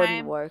FaceTime. It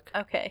wouldn't work.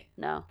 Okay.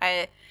 No.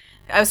 I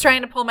was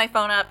trying to pull my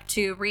phone up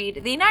to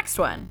read the next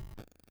one.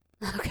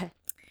 Okay.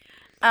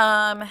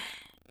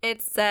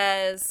 It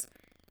says,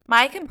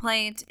 my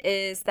complaint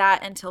is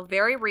that until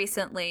very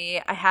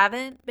recently, I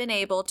haven't been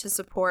able to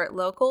support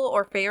local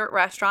or favorite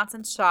restaurants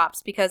and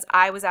shops because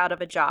I was out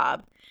of a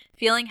job.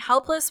 Feeling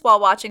helpless while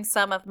watching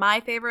some of my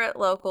favorite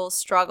locals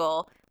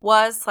struggle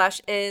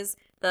was/is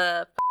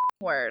the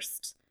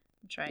worst.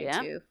 I'm trying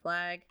to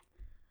flag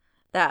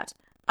that.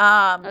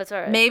 That's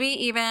all right. Maybe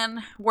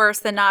even worse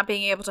than not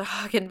being able to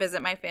hug and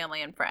visit my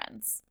family and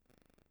friends.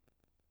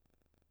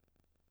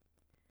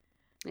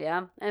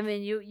 Yeah, I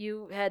mean,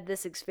 you had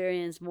this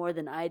experience more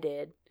than I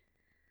did,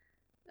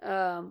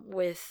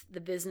 with the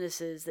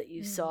businesses that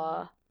you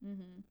saw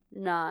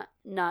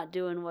not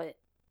doing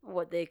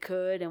what they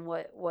could and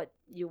what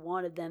you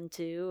wanted them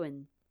to,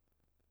 and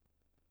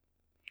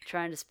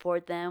trying to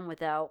support them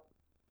without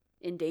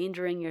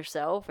endangering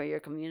yourself or your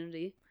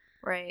community.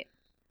 Right.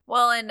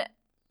 Well, and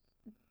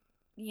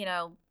you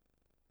know,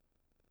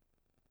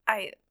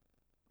 I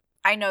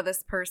know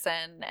this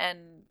person,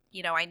 and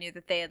you know, I knew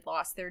that they had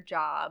lost their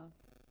job.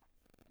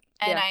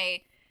 And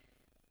I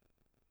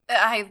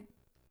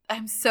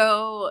was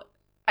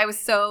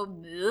so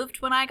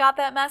moved when I got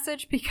that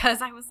message,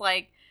 because I was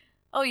like,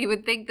 oh, you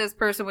would think this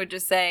person would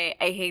just say,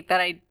 I hate that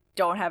I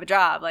don't have a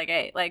job.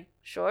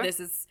 Sure. This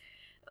is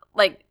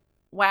like,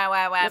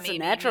 wow, That's me, a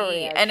natural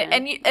me. reaction.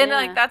 And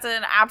like, that's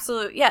an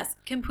absolute, yes,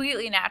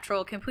 completely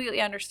natural,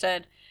 completely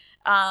understood.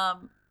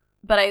 But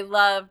I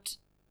loved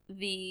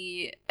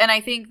and I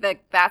think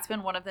that that's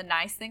been one of the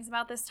nice things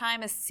about this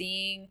time, is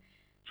seeing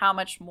how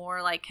much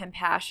more like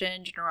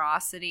compassion,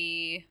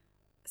 generosity,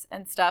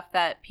 and stuff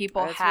that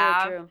people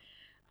have. Really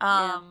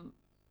true.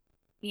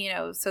 You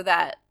know, so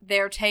that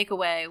their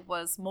takeaway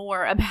was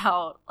more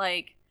about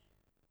like,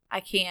 I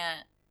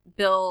can't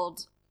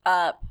build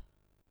up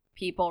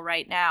people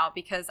right now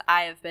because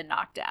I have been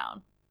knocked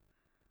down.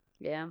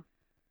 Yeah.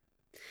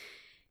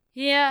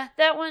 Yeah,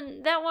 that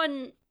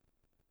one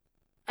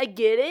I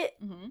get it.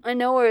 Mm-hmm. I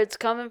know where it's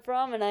coming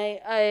from, and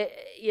I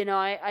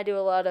do a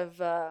lot of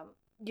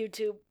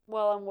YouTube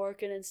while I'm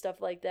working and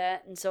stuff like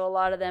that, and so a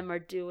lot of them are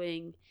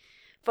doing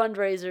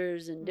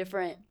fundraisers and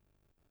different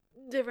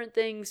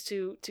things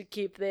to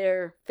keep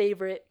their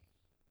favorite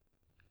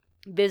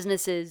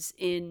businesses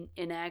in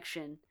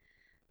action.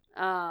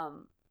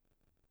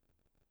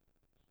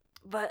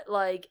 But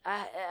like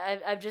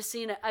I've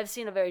seen a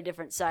very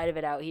different side of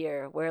it out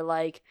here, where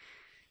like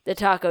the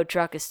taco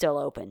truck is still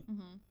open.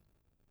 Mm-hmm.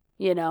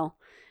 You know,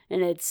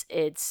 and it's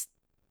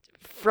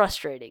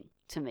frustrating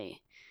to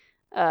me.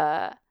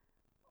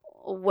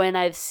 When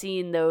I've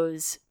seen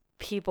those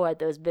people at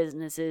those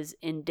businesses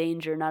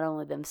endanger not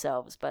only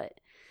themselves,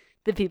 but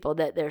the people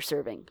that they're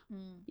serving,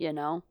 you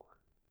know?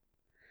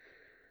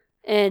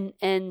 And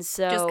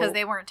so... Just because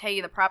they weren't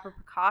taking the proper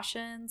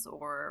precautions,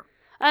 or...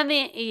 I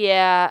mean,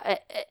 yeah,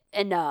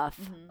 enough.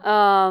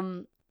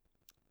 Mm-hmm.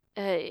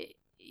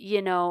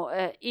 You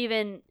know,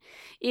 even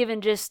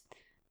just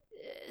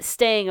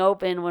staying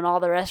open when all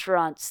the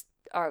restaurants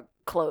are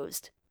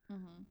closed.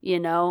 Mm-hmm. You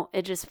know,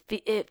 it just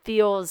it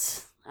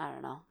feels... I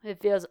don't know.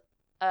 It feels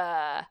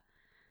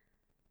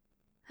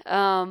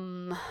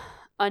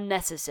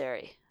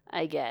unnecessary,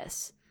 I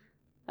guess.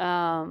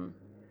 But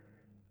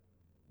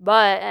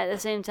at the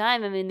same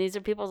time, I mean, these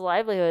are people's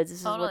livelihoods.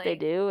 This is what they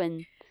do,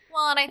 and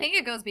I think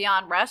it goes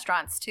beyond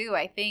restaurants too.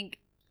 I think,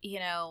 you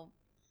know,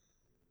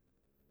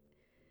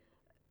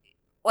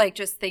 like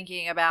just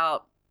thinking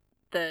about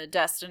the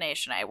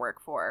destination I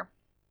work for,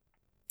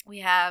 we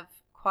have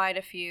quite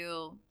a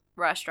few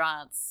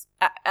restaurants,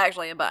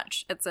 actually a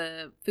bunch. It's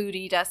a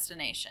foodie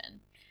destination.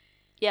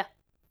 Yeah.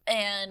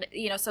 And,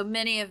 you know, so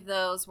many of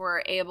those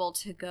were able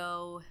to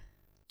go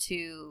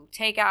to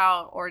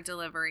takeout or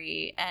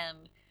delivery,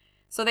 and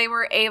so they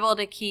were able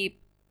to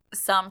keep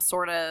some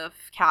sort of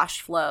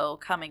cash flow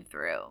coming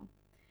through.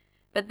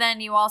 But then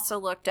you also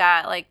looked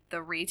at like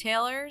the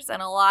retailers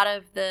and a lot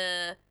of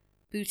the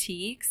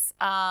boutiques,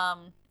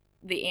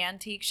 the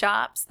antique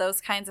shops,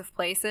 those kinds of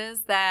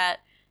places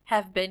that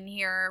have been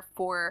here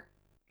for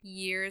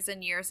years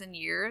and years and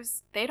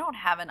years. They don't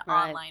have an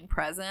online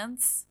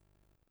presence.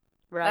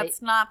 Right.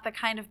 That's not the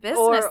kind of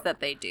business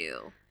that they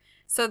do.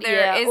 So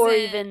there isn't... or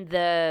even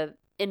the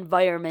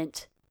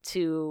environment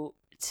to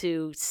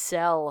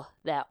sell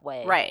that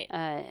way. Right.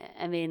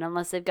 I mean,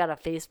 unless they've got a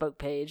Facebook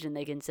page and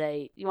they can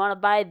say, you want to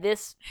buy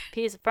this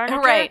piece of furniture?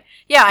 Right.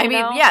 Yeah, I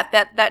mean, yeah,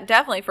 that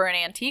definitely for an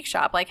antique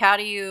shop. Like, how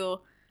do you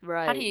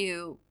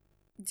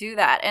do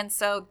that? And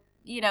so,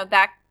 you know,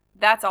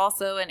 that's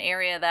also an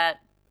area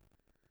that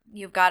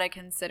you've got to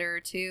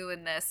consider too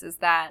in this, is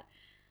that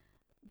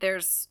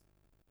there's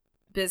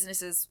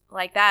businesses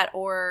like that,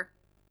 or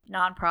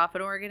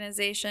nonprofit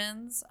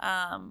organizations,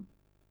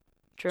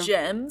 True.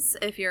 gyms.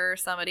 If you're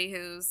somebody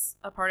who's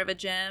a part of a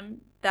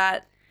gym,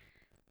 that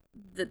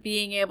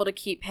being able to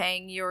keep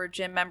paying your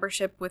gym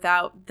membership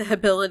without the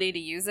ability to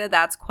use it,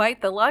 that's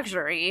quite the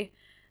luxury.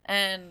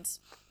 And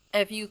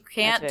if you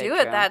can't do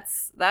it,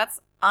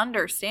 that's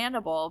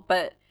understandable.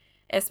 But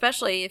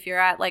especially if you're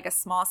at like a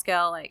small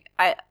scale, like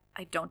I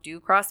don't do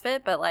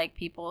CrossFit, but like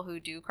people who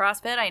do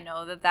CrossFit, I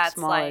know that's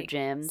smaller like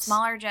gyms,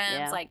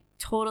 yeah. Like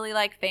totally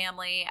like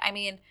family. I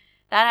mean,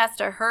 that has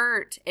to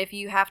hurt if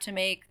you have to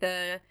make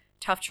the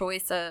tough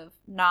choice of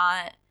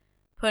not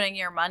putting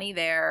your money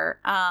there.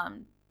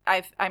 I'm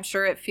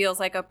sure it feels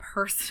like a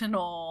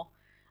personal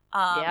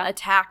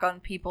attack on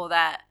people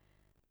that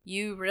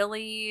you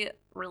really,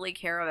 really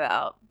care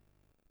about.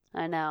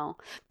 I know.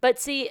 But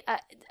see,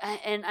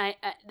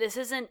 this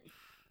isn't...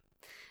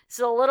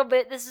 So a little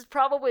bit, this is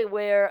probably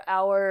where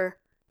our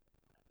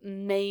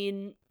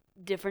main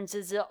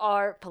differences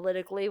are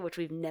politically, which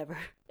we've never,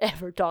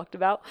 ever talked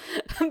about.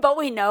 But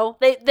we know.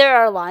 There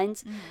are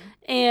lines.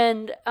 Mm-hmm.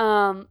 And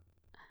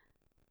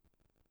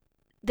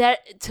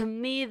that, to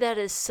me, that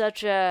is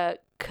such a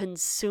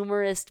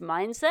consumerist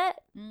mindset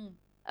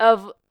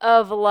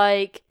of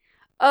like,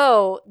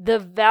 oh, the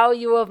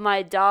value of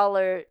my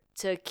dollar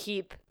to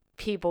keep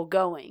people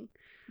going.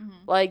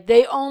 Mm-hmm. Like,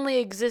 they only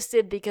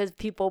existed because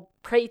people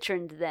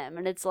patroned them.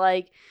 And it's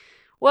like,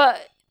 well,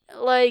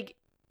 like,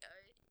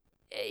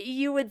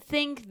 you would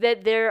think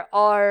that there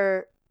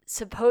are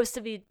supposed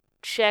to be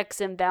checks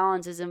and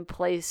balances in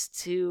place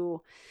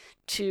to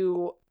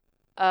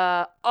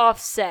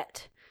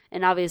offset.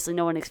 And obviously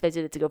no one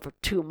expected it to go for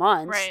 2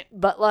 months. Right.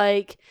 But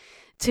like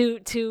to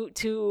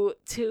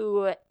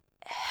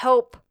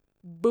help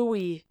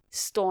buoy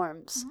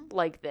storms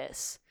like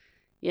this,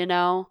 you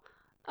know?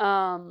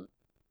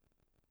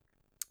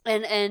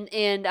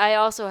 And I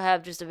also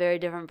have just a very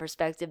different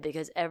perspective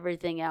because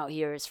everything out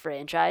here is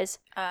franchise.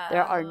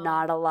 There are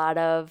not a lot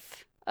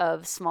of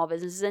small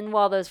businesses, and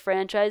while those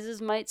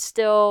franchises might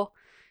still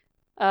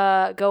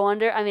go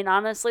under, I mean,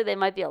 honestly, they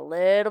might be a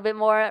little bit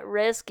more at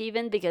risk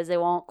even because they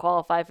won't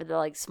qualify for the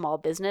like small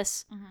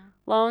business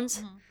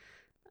loans.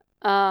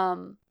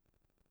 Mm-hmm.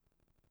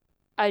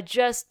 I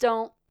just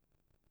don't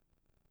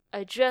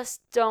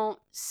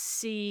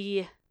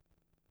see.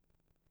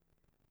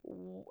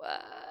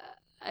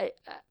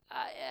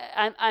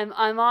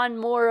 I'm on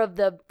more of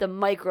the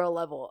micro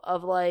level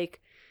of like,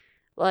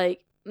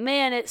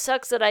 man, it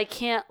sucks that I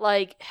can't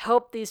like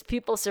help these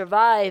people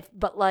survive,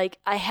 but like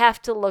I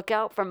have to look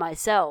out for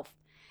myself,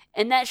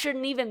 and that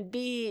shouldn't even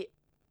be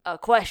a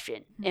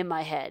question in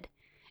my head.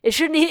 It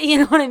shouldn't, you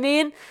know what I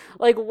mean?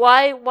 Like,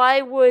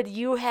 why would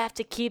you have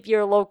to keep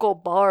your local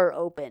bar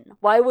open?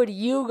 Why would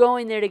you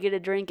going there to get a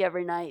drink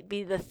every night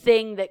be the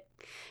thing that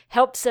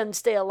helps them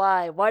stay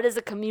alive? Why does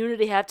the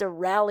community have to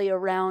rally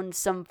around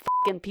some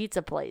fucking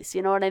pizza place?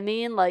 You know what I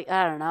mean? Like,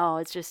 I don't know.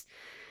 It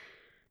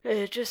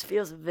just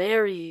feels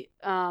very,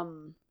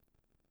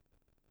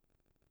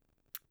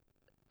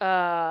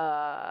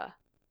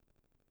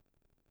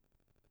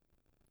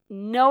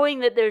 knowing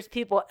that there's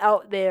people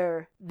out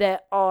there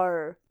that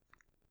are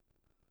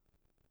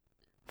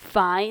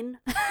fine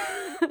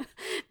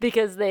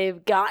because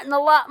they've gotten a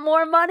lot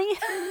more money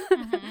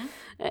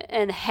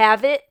and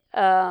have it,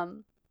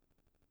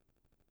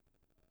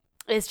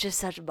 it's just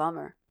such a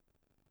bummer.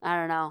 I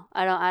don't know.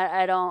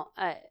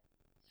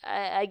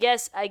 I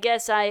guess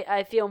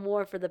I feel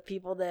more for the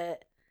people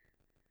that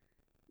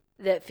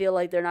feel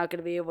like they're not going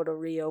to be able to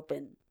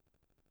reopen.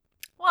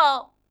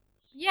 Well,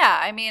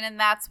 yeah, I mean, and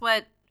that's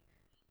what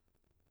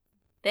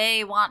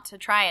they want to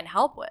try and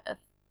help with.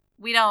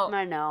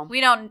 I know.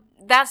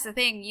 That's the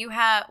thing.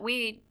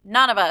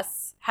 None of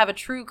us have a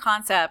true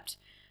concept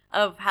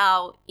of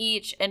how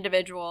each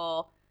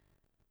individual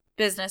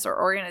business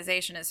or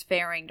organization is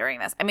faring during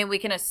this. I mean, we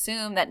can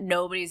assume that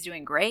nobody's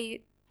doing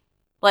great.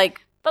 But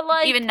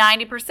even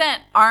 90%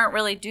 aren't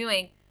really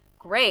doing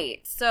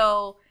great.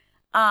 So,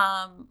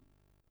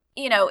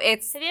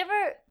 it's...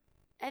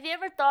 Have you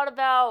ever thought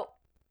about,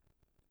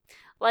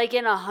 like,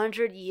 in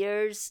 100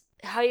 years,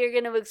 how you're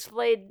going to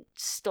explain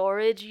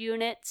storage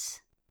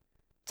units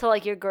to,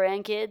 like, your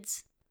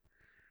grandkids?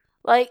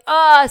 Like,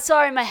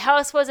 sorry, my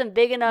house wasn't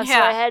big enough, so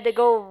I had to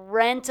go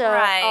rent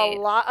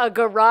a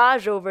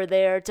garage over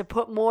there to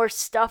put more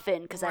stuff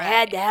in because I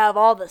had to have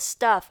all the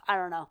stuff. I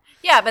don't know.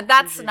 Yeah, but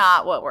that's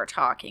not what we're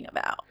talking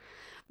about.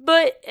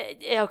 But,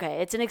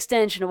 okay, it's an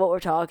extension of what we're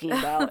talking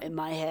about in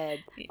my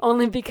head.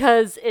 Only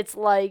because it's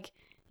like,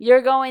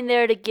 you're going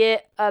there to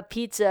get a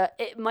pizza.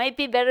 It might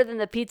be better than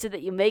the pizza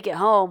that you make at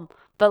home,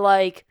 but,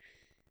 like,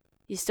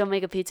 you still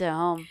make a pizza at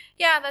home.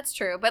 Yeah, that's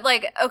true. But,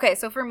 like, okay,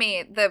 so for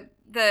me,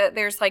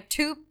 there's, like,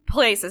 2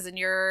 places, and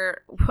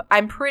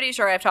I'm pretty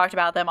sure I've talked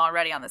about them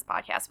already on this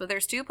podcast, but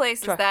there's 2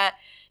 places that,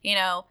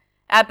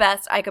 at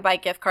best, I could buy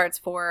gift cards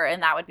for,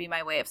 and that would be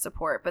my way of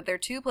support. But there are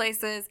 2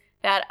 places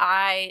that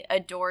I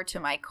adore to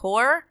my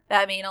core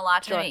that mean a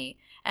lot to me.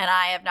 and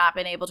I have not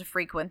been able to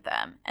frequent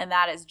them. And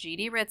that is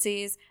GD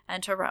Ritzy's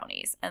and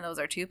Taroni's. And those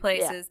are two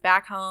places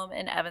back home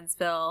in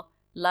Evansville.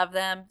 Love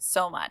them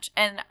so much.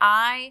 And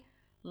I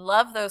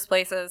love those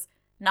places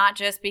not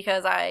just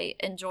because I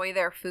enjoy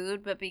their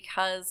food, but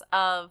because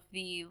of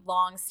the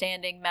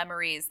long-standing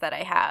memories that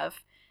I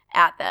have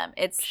at them.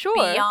 It's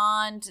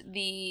beyond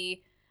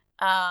the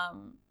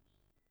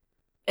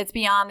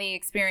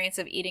experience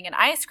of eating an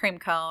ice cream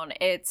cone.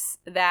 It's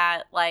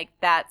that, like,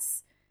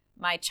 that's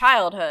my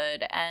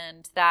childhood,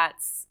 and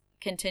that's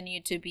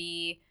continued to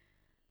be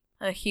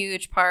a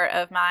huge part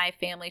of my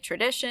family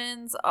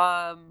traditions,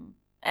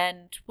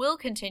 and will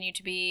continue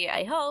to be.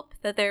 I hope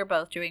that they're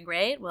both doing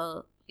great.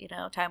 Well,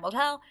 time will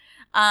tell,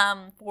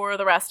 for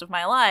the rest of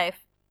my life.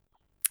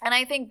 And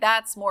I think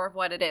that's more of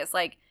what it is.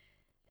 Like,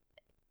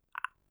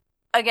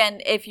 again,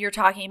 if you're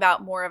talking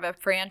about more of a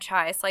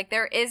franchise, like,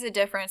 there is a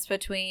difference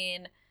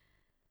between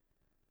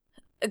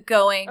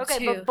going to...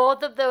 Okay, but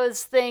both of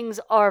those things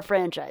are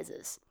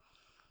franchises.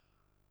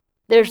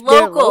 They're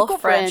local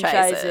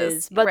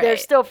franchises, but right. They're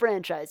still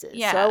franchises.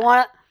 Yeah. So I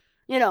want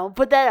to,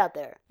 put that out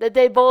there. That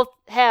they both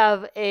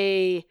have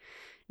a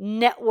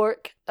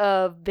network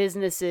of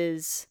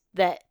businesses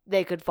that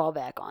they could fall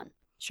back on.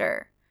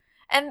 Sure.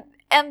 And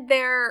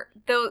they're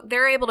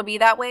able to be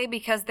that way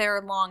because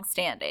they're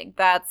long-standing.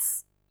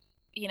 That's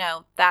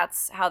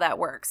how that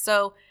works.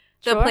 So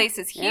the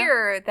places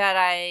here that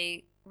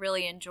I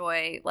really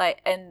enjoy, like,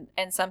 and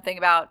something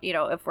about,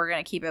 if we're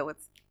going to keep it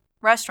with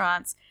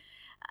restaurants,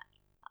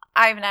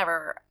 I've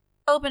never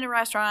opened a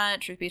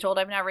restaurant. Truth be told,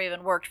 I've never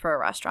even worked for a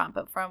restaurant.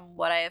 But from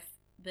what I've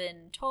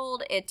been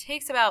told, it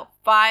takes about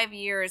 5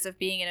 years of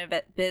being in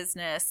a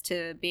business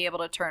to be able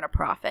to turn a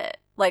profit,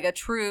 like a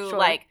true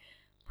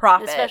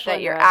profit, especially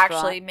that you're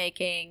actually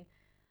making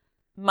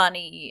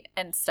money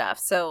and stuff.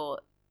 So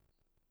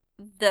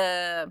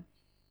the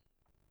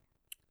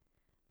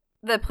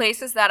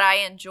places that I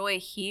enjoy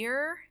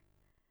here,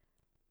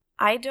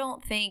 I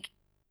don't think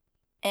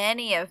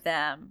any of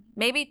them,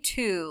 maybe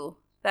two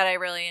that I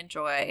really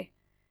enjoy,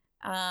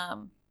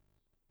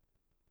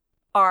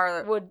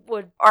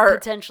 would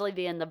potentially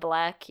be in the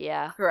black.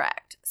 Yeah,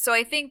 correct. So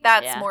I think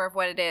that's more of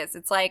what it is.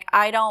 It's like,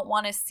 I don't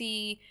want to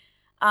see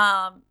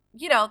that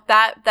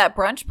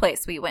brunch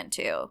place we went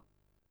to.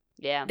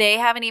 Yeah, they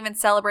haven't even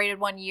celebrated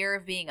 1 year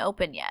of being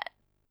open yet.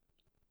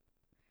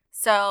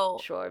 So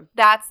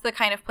that's the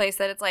kind of place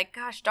that it's like,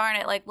 gosh darn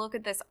it, like, look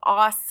at this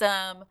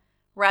awesome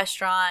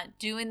restaurant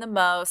doing the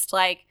most.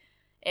 Like,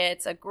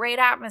 it's a great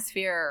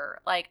atmosphere,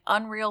 like,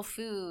 unreal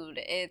food.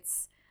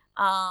 It's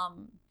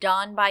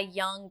done by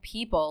young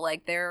people.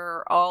 Like,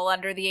 they're all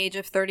under the age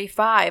of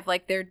 35.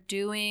 Like, they're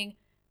doing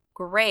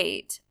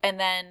great. And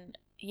then,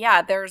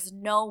 there's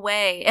no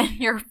way in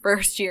your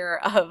first year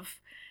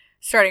of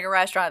starting a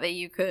restaurant that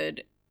you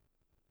could...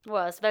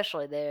 Well,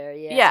 especially there,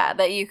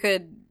 that you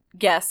could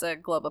guess a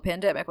global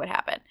pandemic would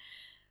happen.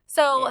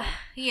 So,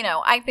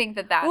 I think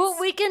that's... Well,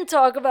 we can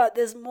talk about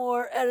this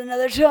more at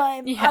another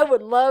time. Yeah. I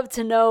would love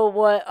to know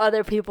what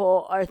other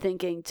people are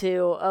thinking,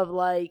 too, of,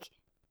 like,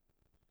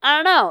 I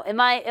don't know.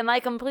 Am I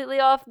completely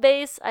off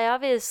base? I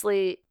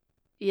obviously,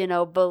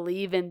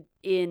 believe in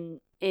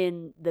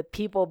the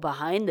people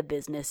behind the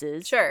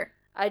businesses. Sure.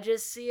 I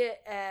just see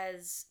it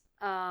as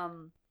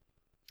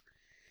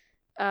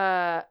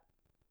a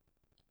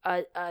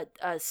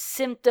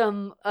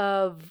symptom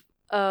of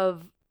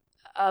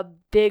a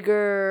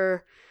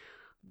bigger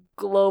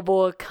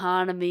global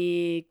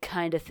economy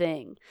kind of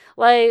thing.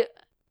 Like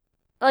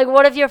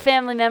what if your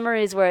family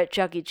memories were at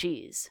Chuck E.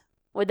 Cheese?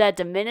 Would that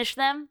diminish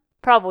them?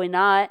 Probably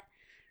not.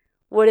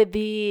 Would it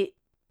be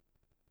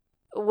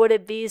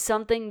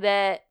something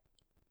that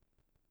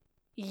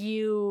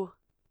you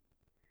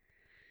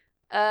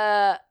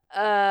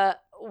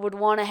would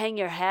want to hang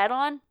your hat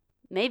on?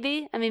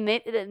 Maybe. I mean,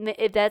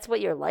 if that's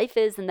what your life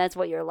is, then that's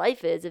what your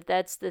life is. If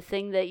that's the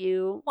thing that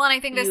you... Well, and I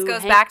think this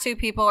goes back to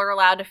people are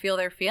allowed to feel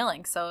their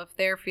feelings. So if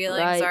their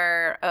feelings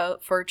are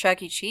for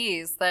Chuck E.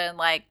 Cheese, then,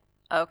 like,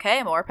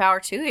 okay, more power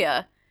to you.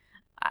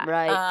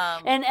 Right.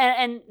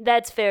 And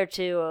that's fair,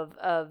 too,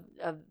 of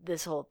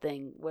this whole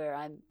thing where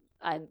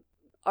I'm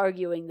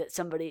arguing that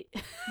somebody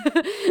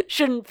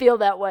shouldn't feel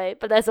that way.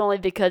 But that's only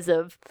because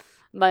of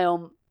my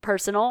own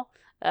personal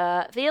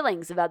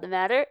feelings about the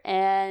matter,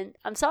 and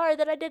I'm sorry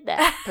that I did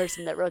that.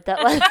 Person that wrote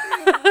that letter.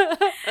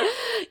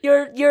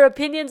 Your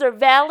opinions are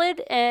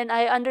valid, and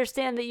I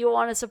understand that you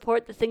want to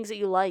support the things that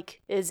you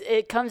like.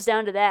 It comes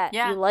down to that.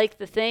 You like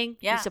the thing,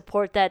 you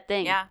support that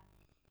thing.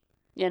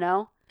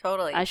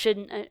 Totally. I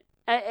shouldn't,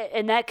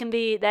 and that can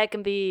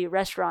be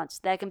restaurants,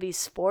 that can be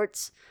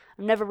sports.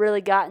 I've never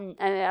really gotten.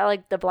 I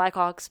like the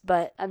Blackhawks,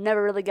 but I've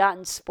never really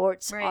gotten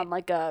sports on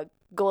like a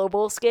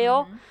global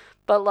scale. Mm-hmm.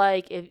 But,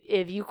 like,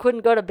 if you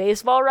couldn't go to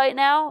baseball right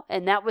now,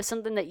 and that was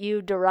something that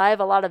you derive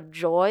a lot of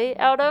joy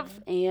out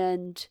of,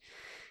 and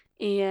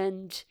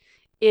it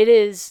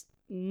is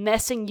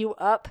messing you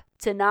up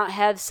to not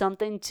have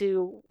something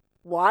to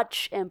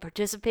watch and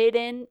participate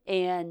in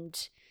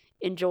and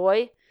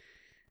enjoy,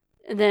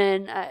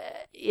 then,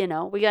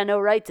 we got no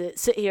right to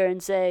sit here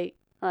and say,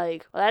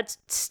 like, well, that's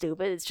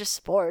stupid. It's just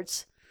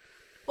sports.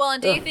 Well,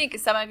 and do you think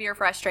some of your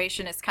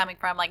frustration is coming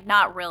from, like,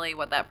 not really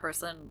what that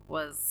person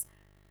was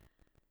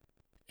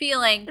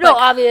feeling? No,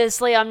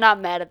 obviously, I'm not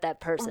mad at that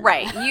person.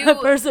 Right. The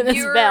person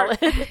is valid.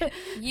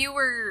 You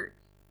were,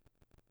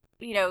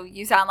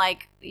 you sound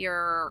like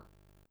you've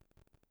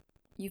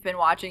been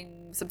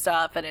watching some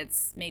stuff and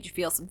it's made you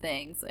feel some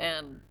things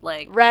and,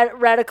 like...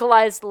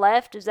 radicalized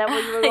left? Is that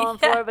what you were going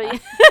for?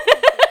 But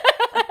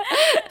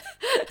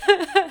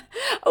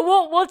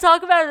we'll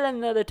talk about it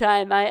another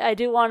time. I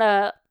do want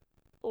to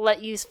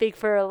let you speak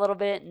for a little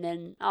bit, and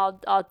then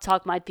I'll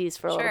talk my piece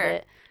for a little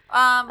bit.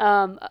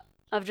 Of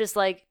just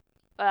like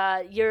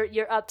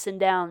your ups and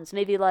downs,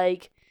 maybe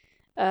like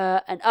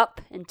an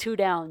up and two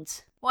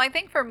downs. Well, I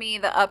think for me,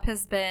 the up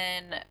has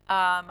been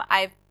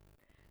I've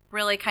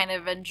really kind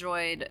of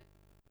enjoyed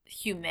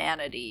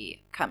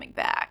humanity coming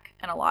back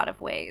in a lot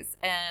of ways,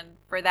 and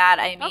for that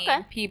I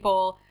mean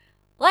people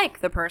like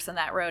the person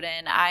that wrote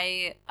in.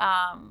 I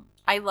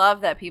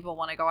love that people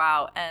want to go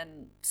out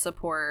and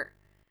support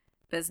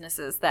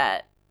businesses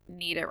that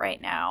need it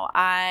right now.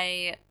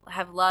 I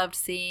have loved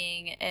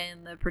seeing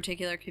in the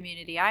particular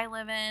community I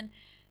live in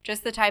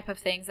just the type of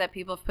things that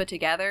people have put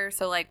together.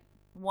 So like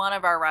one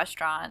of our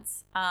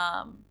restaurants,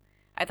 I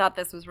thought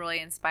this was really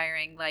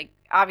inspiring. Like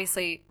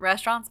obviously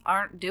restaurants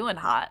aren't doing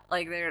hot.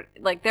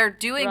 They're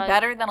doing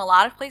better than a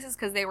lot of places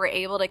because they were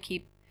able to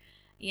keep,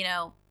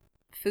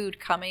 food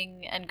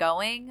coming and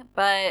going,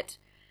 but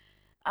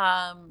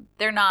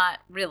they're not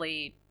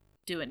really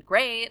doing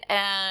great.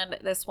 And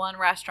this one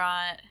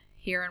restaurant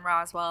here in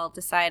Roswell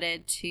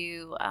decided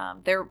to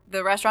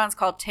the restaurant's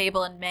called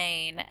Table and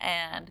Main,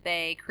 and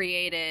they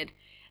created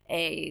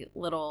a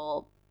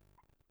little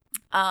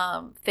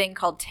thing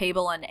called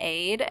Table and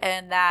Aid,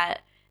 and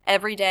that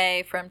every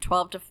day from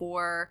 12 to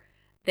 4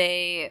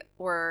 they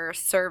were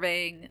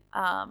serving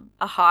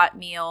a hot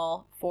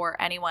meal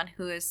for anyone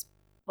who is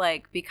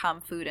like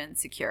become food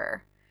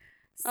insecure.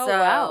 They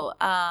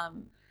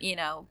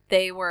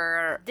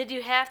were... Did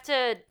you have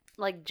to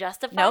like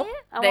justify Nope.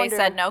 it? They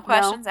said no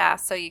questions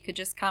asked, so you could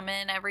just come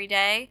in every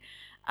day.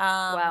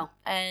 Wow.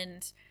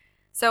 And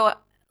so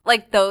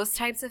like those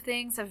types of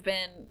things have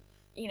been,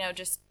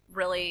 just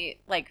really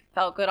like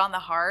felt good on the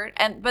heart.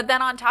 But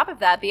then on top of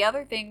that, the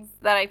other things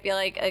that I feel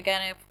like,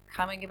 again, if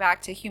coming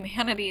back to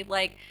humanity,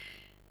 like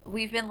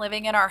we've been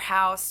living in our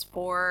house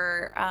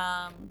for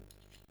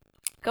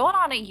going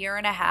on a year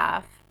and a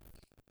half,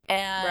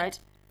 and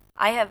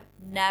I have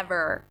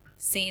never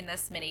seen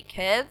this many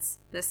kids,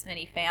 this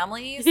many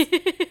families.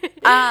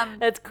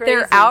 That's crazy.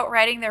 They're out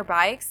riding their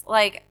bikes.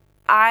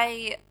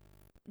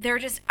 They're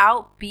just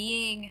out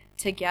being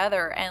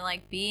together and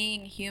like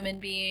being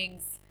human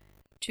beings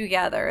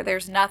together.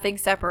 There's nothing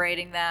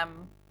separating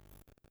them,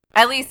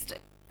 at least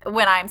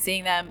when I'm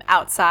seeing them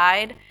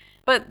outside.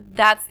 But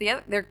that's the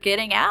other, they're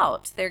getting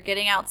out. They're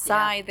getting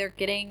outside. Yeah. They're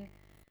getting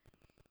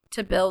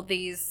to build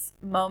these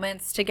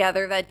moments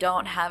together that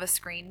don't have a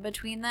screen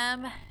between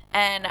them.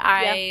 And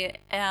I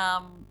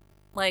am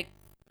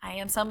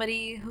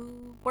somebody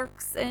who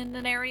works in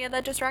an area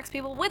that distracts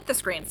people with the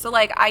screen. So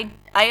like I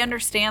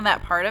understand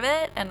that part of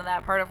it and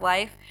that part of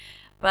life,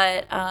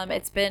 but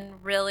it's been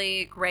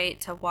really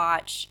great to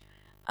watch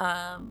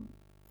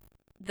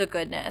the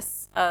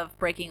goodness of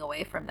breaking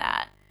away from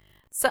that.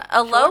 So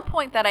a low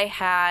point that I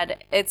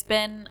had, it's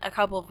been a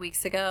couple of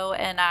weeks ago,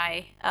 and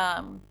I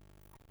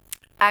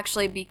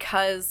actually,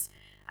 because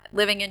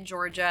living in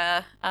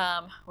Georgia,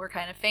 we're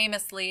kind of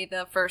famously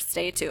the first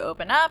state to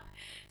open up.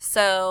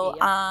 So,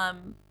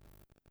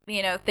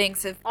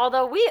 things have...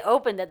 Although we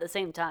opened at the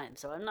same time,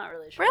 so I'm not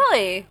really sure.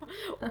 Really?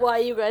 Why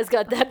you guys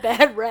got that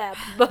bad rap.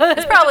 But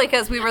it's probably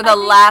because we were the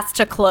last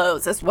to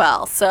close as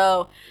well,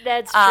 so...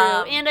 That's true.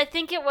 And I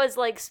think it was,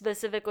 like,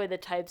 specifically the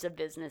types of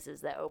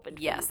businesses that opened.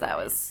 Yes, that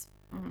was...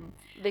 Mm-hmm.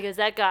 Because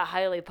that got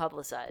highly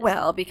publicized.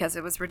 Well, because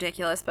it was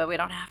ridiculous, but we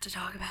don't have to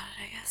talk about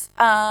it, I guess.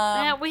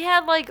 Yeah, we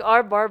had, like,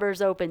 our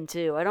barbers open,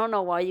 too. I don't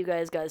know why you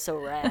guys got so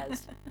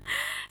razzed.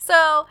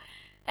 So,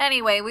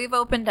 anyway, we've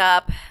opened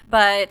up,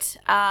 but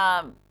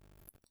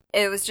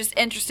it was just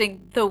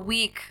interesting. The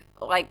week,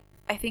 like,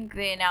 I think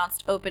they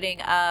announced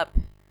opening up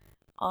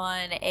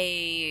on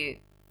a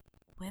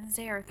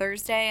Wednesday or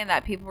Thursday, and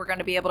that people were going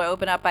to be able to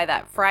open up by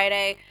that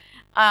Friday.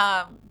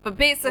 But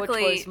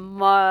basically... Which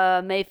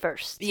was May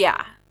 1st.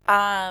 Yeah.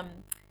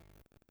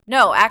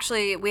 No,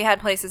 actually, we had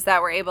places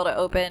that were able to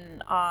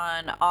open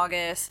on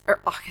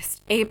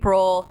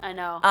April. I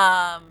know.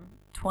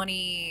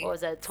 20... What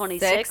was that,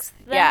 26th?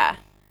 Yeah.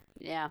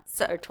 Yeah.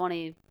 So, or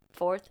 24th?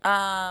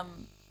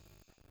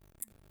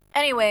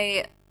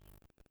 Anyway,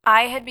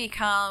 I had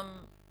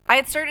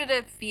started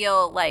to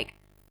feel, like,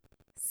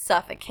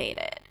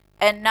 suffocated.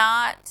 And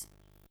not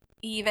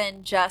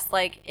even just,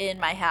 like, in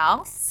my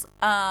house.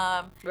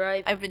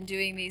 Right. I've been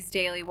doing these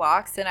daily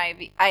walks, and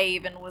I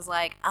even was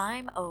like,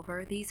 I'm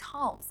over these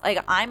homes.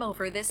 Like, I'm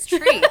over this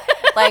tree.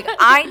 Like,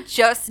 I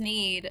just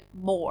need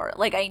more.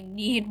 Like, I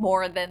need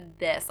more than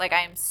this. Like,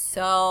 I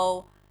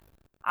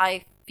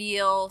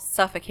feel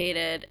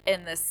suffocated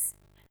in this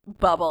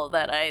bubble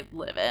that I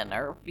live in,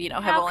 or,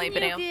 have only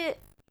been able...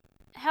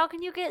 how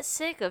can you get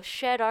sick of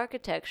shed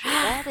architecture?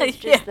 That is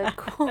just the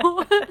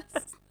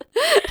coolest.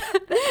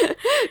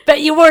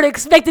 Bet you weren't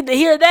expected to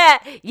hear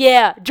that.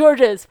 Yeah,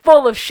 Georgia is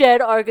full of shed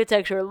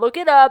architecture. Look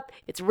it up.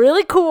 It's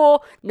really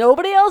cool.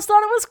 Nobody else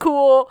thought it was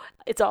cool.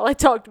 It's all I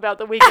talked about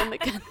the weekend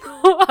that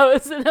Kendall. I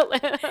was in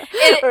Atlanta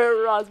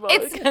or Roswell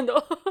with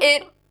Kendall.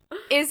 It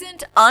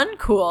isn't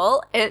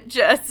uncool. It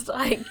just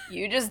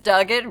you just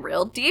dug in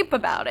real deep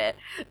about it.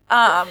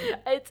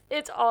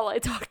 It's all I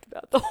talked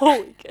about the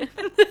whole weekend.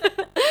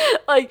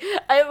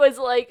 I was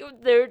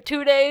there were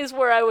 2 days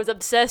where I was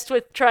obsessed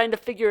with trying to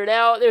figure it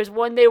out. There's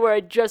one day where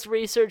I just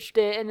researched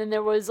it, and then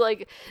there was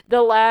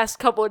the last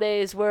couple of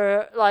days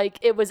where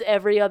it was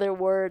every other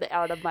word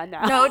out of my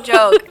mouth. No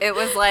joke. It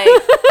was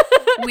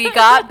we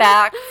got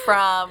back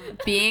from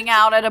being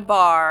out at a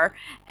bar,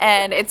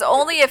 and it's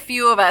only a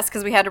few of us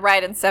because we had to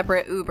ride in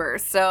separate Ubers.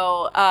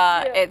 So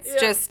it's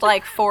just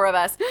 4 of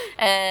us.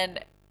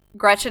 And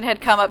Gretchen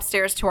had come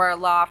upstairs to our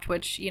loft,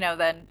 which,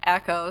 then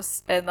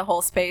echoes in the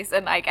whole space.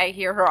 And I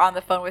hear her on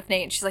the phone with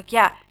Nate, and she's like,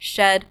 yeah,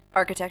 shed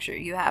architecture.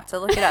 You have to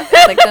look it up.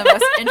 It's the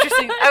most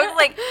interesting. I was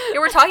like,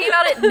 we're talking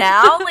about it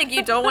now?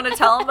 You don't want to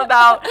tell them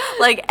about,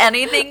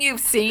 anything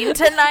you've seen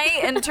tonight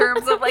in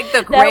terms of,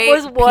 the great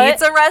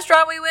pizza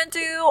restaurant we went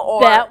to?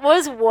 Or that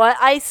was what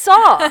I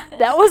saw.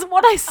 That was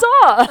what I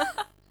saw.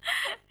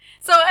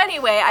 So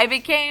anyway, I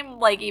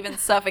became, even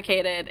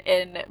suffocated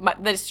in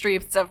the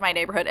streets of my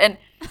neighborhood. And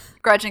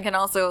Gretchen can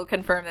also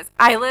confirm this.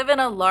 I live in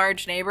a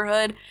large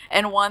neighborhood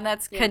and one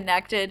that's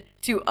connected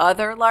to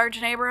other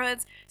large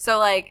neighborhoods. So,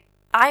 I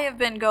have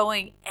been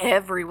going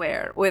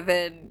everywhere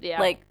within,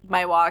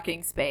 my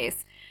walking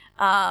space.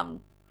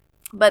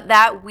 But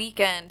that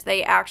weekend,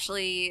 they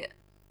actually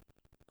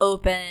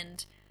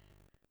opened,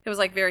 it was,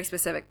 very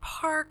specific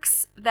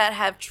parks that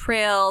have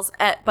trails,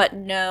 but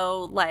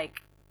no,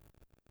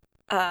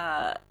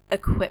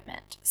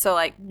 equipment.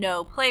 So,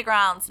 no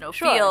playgrounds, no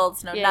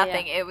fields, no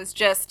nothing. Yeah. It was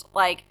just,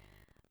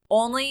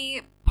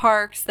 only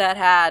parks that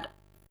had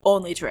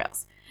only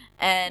trails.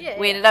 And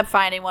we ended up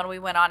finding one. We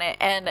went on it.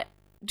 And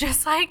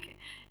just,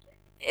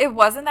 it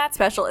wasn't that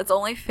special. It's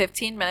only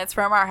 15 minutes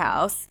from our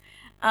house.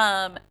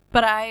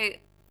 But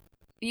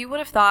you would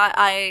have thought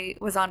I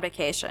was on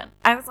vacation.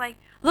 I was like,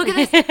 look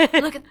at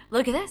this.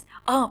 look at this.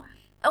 Oh,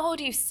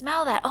 do you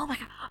smell that? Oh, my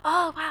God.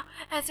 Oh, wow.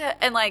 That's it.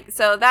 And,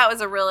 so that was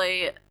a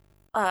really...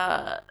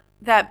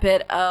 that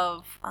bit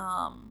of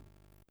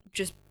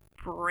just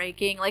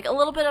breaking a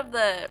little bit of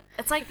the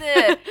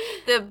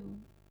the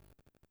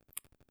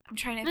I'm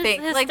trying to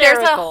think there's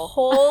a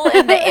hole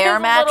in the air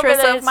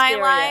mattress of my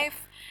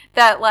life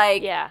that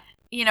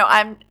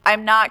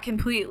I'm not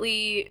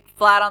completely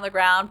flat on the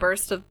ground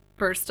burst of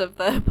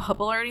the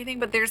bubble or anything,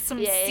 but there's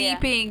some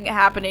seeping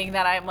happening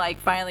that I'm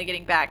finally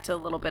getting back to a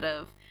little bit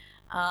of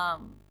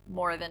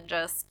more than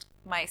just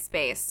my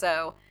space.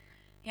 So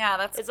yeah,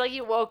 that's... It's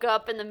you woke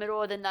up in the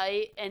middle of the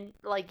night and,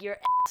 your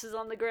ass is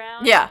on the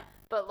ground. Yeah.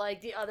 But,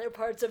 the other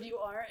parts of you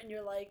aren't, and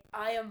you're like,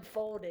 I am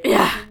folded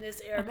in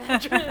this air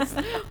mattress.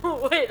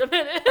 Wait a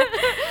minute.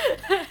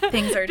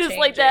 Things are just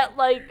changing.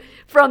 That,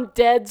 from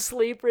dead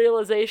sleep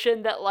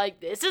realization that,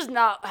 this is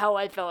not how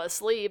I fell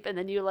asleep. And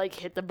then you,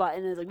 hit the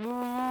button, and it's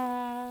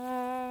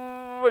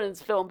and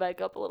it's filling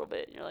back up a little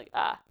bit. And you're like,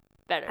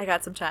 better. I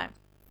got some time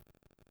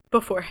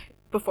before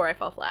I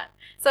fall flat.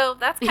 So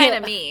that's kind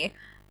of me.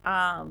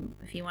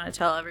 If you want to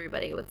tell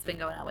everybody what's been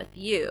going on with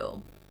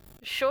you.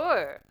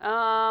 Sure.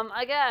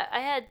 I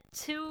had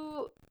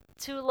two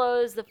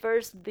lows. The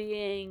first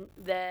being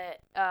that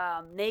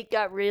Nate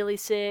got really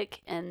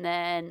sick, and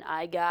then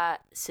I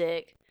got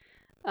sick.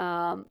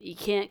 You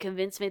can't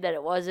convince me that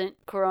it wasn't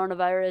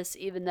coronavirus,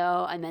 even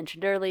though I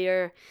mentioned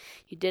earlier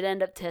he did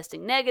end up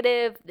testing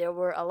negative. There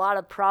were a lot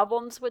of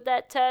problems with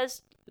that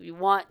test. If you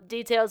want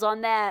details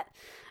on that,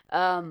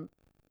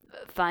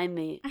 find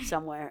me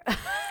somewhere.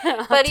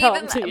 But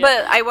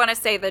I want to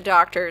say the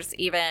doctors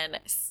even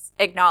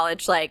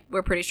acknowledged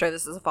we're pretty sure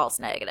this is a false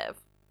negative.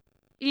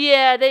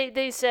 Yeah,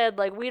 they said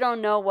we don't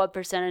know what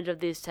percentage of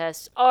these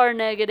tests are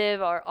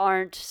negative or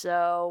aren't,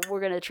 so we're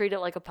going to treat it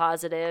like a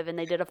positive. And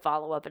they did a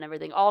follow-up and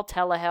everything, all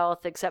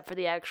telehealth except for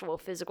the actual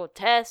physical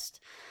test.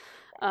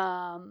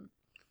 And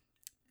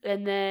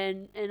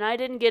I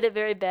didn't get it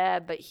very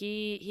bad, but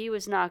he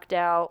was knocked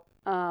out.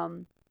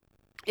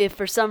 If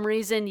for some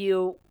reason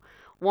you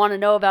want to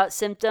know about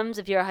symptoms,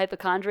 if you're a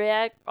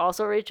hypochondriac,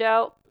 also reach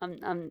out.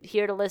 I'm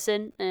here to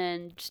listen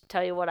and just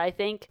tell you what I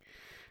think,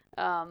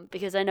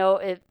 because I know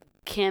it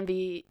can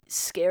be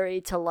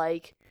scary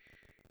to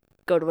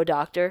go to a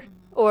doctor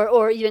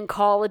or even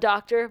call a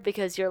doctor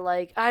because you're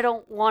I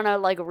don't want to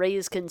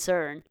raise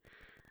concern.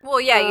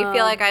 Well, yeah, you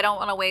feel I don't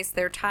want to waste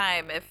their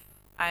time if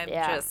I'm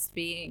just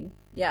being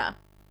yeah.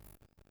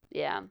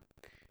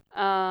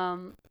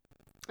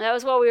 That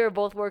was while we were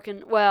both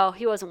working. Well,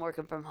 he wasn't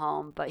working from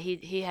home, but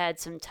he had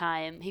some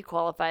time. He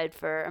qualified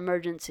for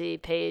emergency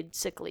paid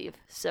sick leave,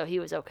 so he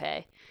was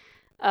okay.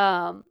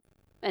 And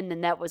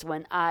then that was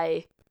when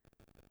I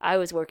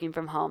was working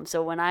from home.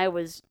 So when I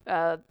was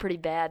pretty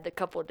bad the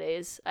couple of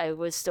days, I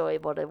was still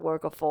able to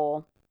work a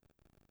full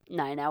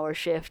 9-hour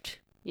shift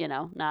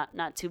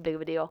not too big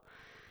of a deal.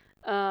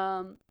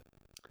 The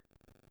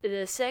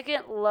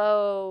second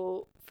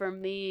low for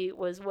me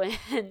was when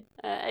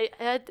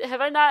I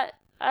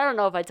don't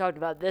know if I talked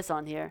about this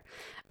on here.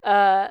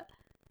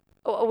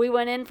 We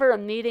went in for a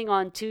meeting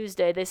on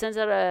Tuesday. They sent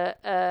out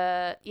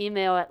a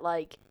email at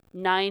like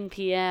 9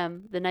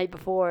 p.m. the night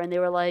before, and they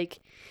were like,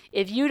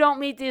 if you don't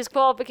meet these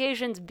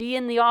qualifications, be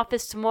in the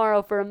office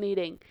tomorrow for a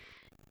meeting.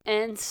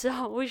 And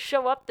so we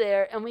show up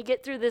there, and we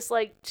get through this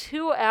like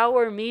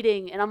 2-hour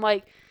meeting, and I'm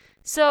like,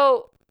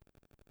 so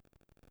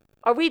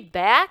are we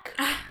back?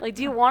 Like,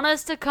 do you want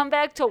us to come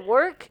back to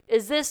work?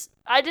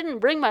 I didn't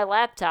bring my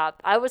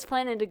laptop. I was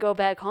planning to go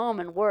back home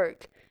and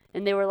work.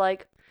 And they were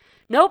like,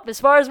 nope,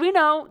 as far as we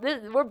know,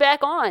 we're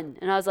back on.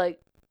 And I was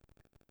like,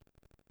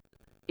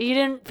 you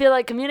didn't feel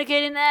like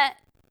communicating that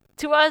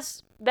to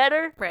us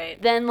better?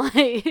 Right. Than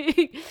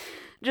like,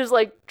 just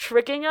like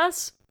tricking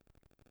us?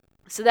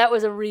 So that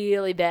was a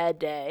really bad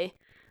day.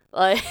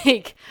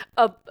 Like,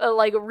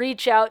 like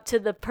reach out to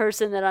the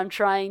person that I'm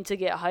trying to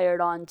get hired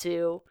on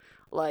to,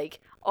 like,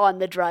 on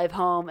the drive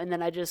home, and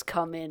then I just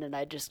come in and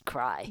I just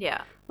cry.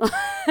 Yeah.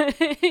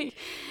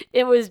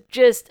 It was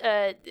just,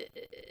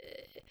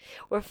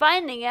 we're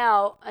finding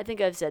out, I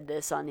think I've said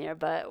this on here,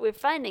 but we're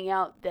finding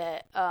out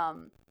that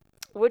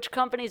which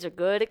companies are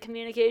good at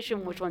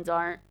communication, which ones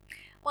aren't.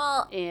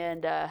 Well,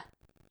 and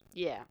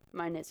yeah,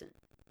 mine isn't.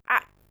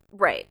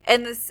 Right.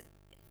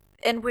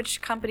 And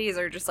which companies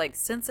are just like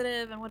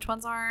sensitive and which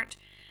ones aren't.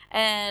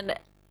 And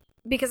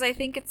because I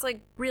think it's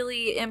like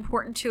really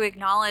important to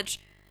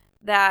acknowledge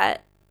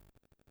that,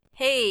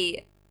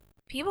 hey,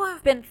 people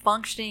have been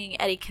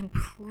functioning at a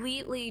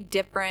completely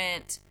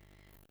different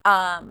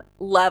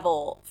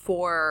level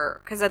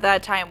because at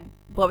that time,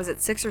 what was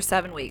it, 6 or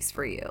 7 weeks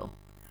for you?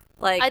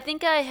 Like, I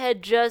think I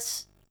had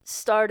just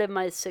started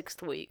my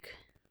 6th week.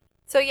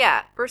 So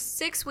yeah, for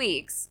 6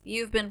 weeks,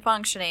 you've been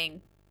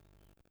functioning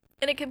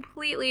in a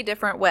completely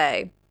different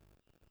way.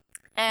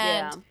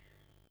 And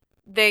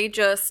they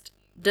just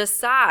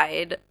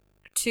decide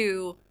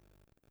to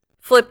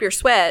flip your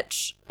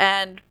switch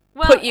and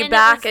put you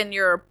back in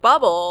your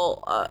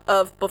bubble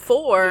of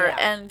before,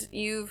 and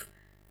you've,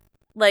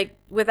 like,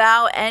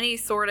 without any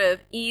sort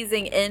of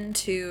easing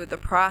into the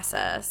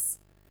process.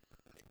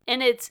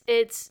 And it's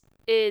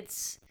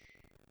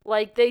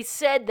like they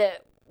said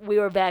that we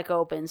were back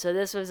open. So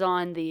this was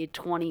on the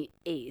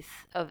 28th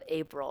of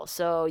April.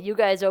 So you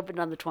guys opened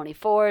on the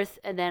 24th,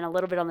 and then a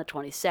little bit on the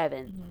 27th.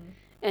 Mm-hmm.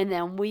 And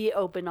then we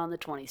opened on the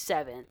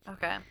 27th.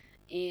 Okay.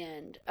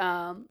 And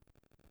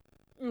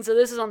so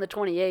this is on the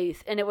 28th,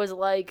 and it was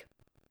like,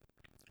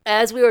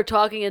 as we were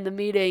talking in the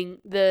meeting,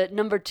 the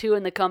number 2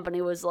 in the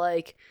company was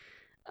like,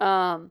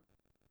 yeah,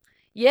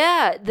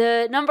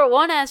 the number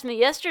 1 asked me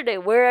yesterday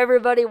where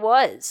everybody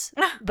was.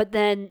 But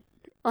then,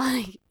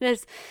 like,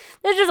 there's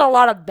just a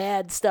lot of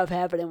bad stuff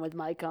happening with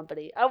my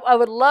company. I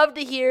would love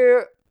to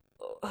hear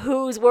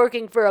who's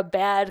working for a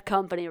bad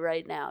company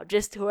right now.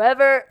 Just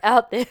whoever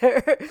out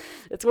there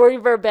that's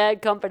working for a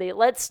bad company.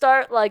 Let's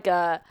start like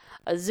a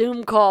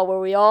Zoom call where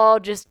we all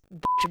just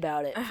bitch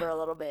about it for a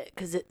little bit,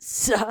 because it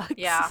sucks.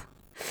 Yeah.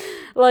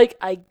 Like,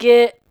 I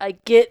get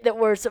that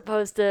we're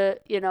supposed to,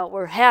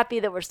 we're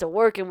happy that we're still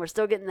working, we're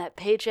still getting that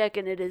paycheck,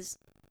 and it is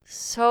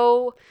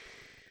so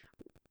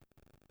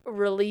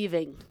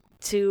relieving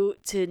to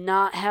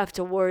not have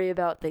to worry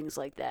about things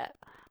like that.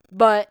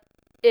 But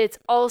it's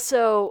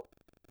also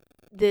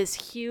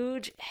this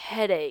huge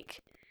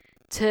headache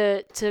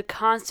to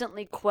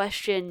constantly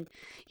question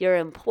your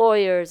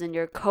employers and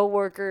your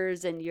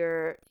coworkers and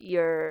your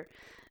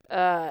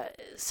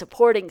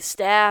supporting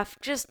staff,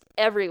 just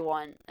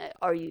everyone.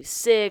 Are you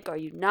sick? Are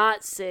you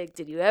not sick?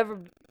 Did you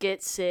ever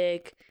get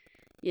sick?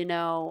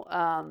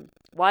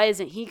 Why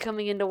isn't he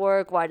coming into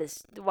work? Why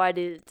does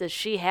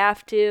she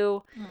have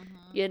to?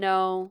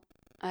 Mm-hmm.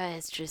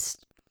 It's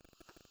just,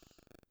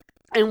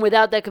 and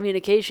without that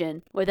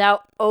communication,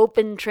 without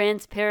open,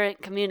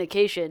 transparent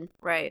communication,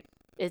 right?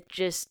 It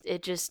just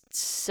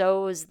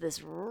sows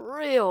this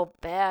real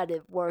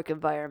bad work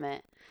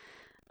environment.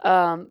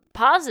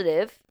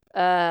 Positive,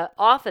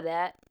 off of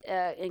that,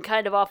 and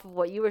kind of off of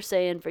what you were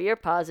saying for your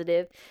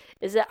positive,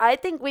 is that I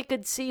think we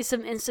could see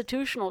some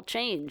institutional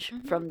change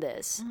mm-hmm. from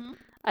this. Mm-hmm.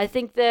 I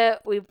think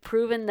that we've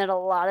proven that a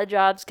lot of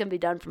jobs can be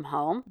done from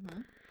home.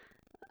 Mm-hmm.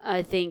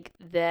 I think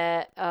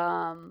that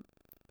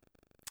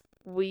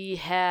we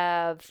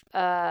have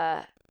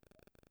a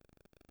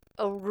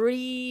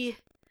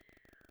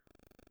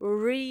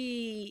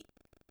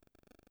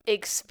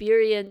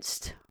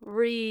re-experienced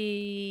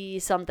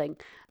something.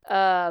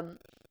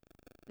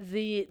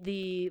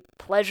 The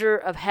pleasure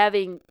of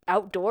having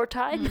outdoor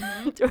time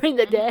mm-hmm. during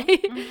the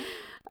day.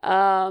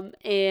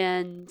 Mm-hmm.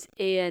 And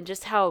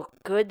just how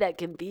good that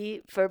can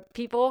be for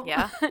people.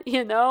 Yeah.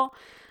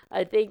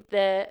 I think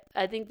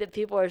that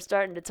people are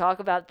starting to talk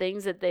about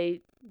things that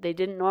they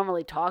didn't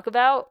normally talk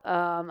about.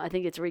 I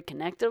think it's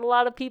reconnected a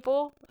lot of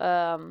people.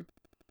 I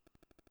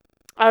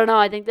don't know.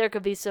 I think there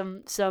could be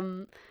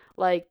some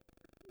like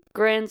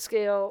grand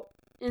scale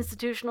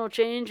institutional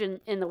change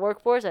in the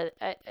workforce.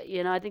 I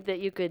think that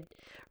you could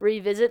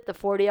revisit the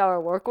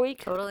 40-hour work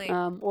week. Totally.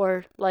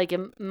 Or like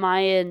in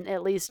my,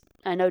 at least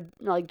I know,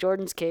 like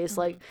Jordan's case,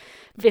 like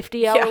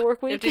 50-hour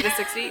work week. 50 to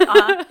 60.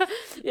 Uh-huh.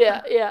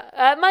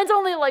 Yeah. Mine's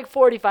only like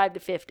 45 to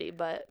 50,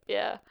 but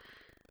yeah.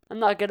 I'm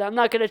not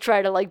gonna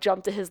try to like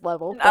jump to his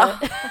level. No.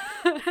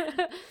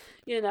 But,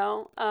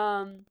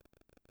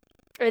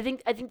 I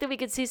think that we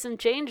could see some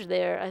change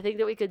there. I think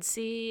that we could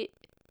see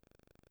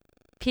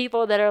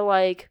people that are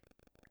like,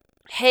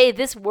 hey,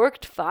 this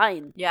worked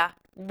fine. Yeah.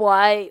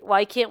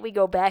 Why can't we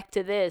go back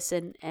to this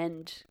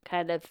and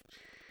kind of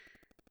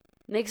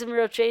make some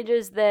real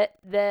changes that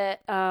there's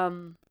a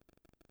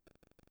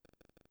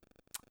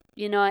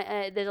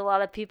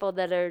lot of people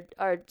that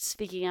are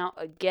speaking out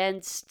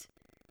against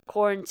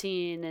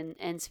quarantine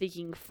and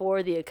speaking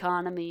for the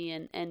economy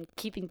and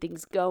keeping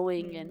things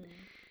going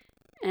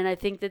and I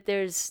think that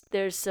there's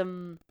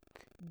some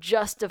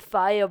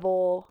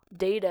justifiable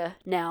data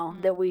now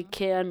that we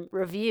can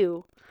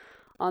review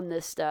on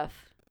this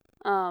stuff.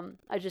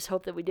 I just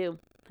hope that we do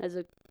as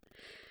a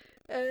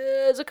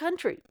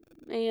country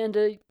and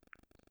a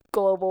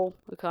global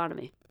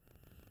economy.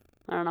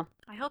 I don't know.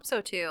 I hope so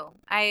too.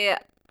 I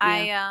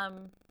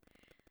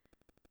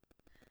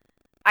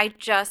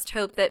just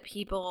hope that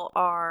people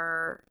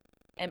are,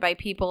 and by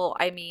people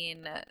I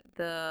mean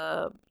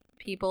the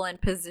people in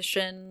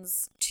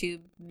positions to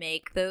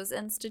make those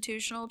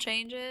institutional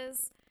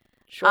changes,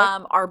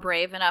 are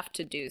brave enough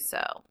to do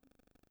so.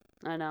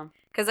 I know.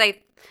 Because I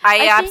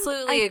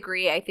absolutely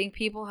agree. I think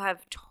people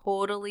have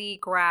totally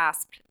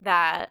grasped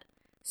that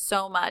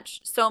so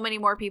many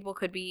more people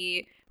could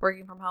be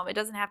working from home. It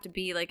doesn't have to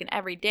be like an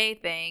everyday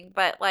thing,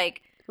 but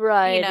like,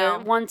 right, or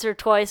once or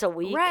twice a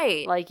week.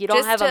 Right. Like you don't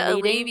just have a to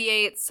meeting.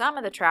 alleviate some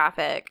of the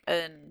traffic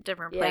in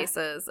different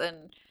places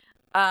and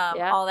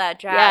all that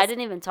jazz. Yeah, I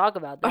didn't even talk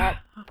about that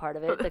part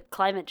of it, the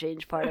climate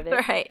change part of it.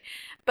 Right.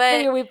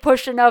 But we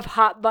pushed enough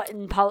hot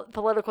button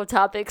political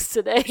topics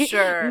today.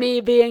 Sure.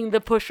 Me being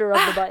the pusher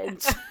of the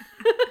buttons.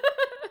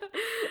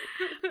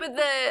 But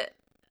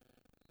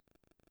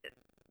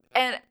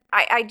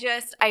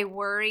I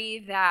worry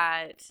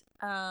that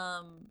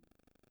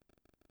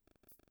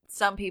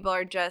some people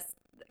are just,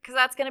 because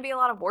that's going to be a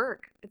lot of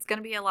work. It's going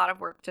to be a lot of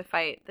work to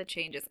fight the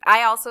changes.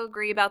 I also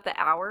agree about the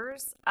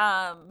hours.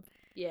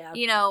 Yeah.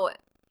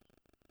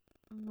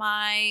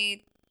 My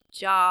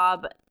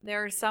job,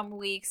 there are some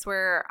weeks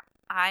where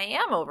I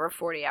am over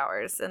 40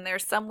 hours, and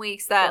there's some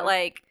weeks that,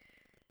 like,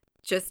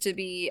 just to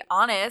be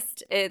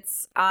honest,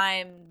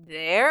 I'm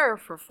there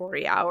for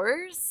 40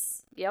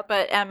 hours. Yep.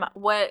 But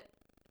what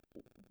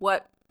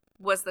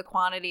was the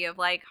quantity of,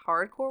 like,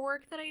 hardcore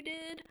work that I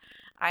did?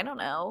 I don't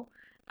know.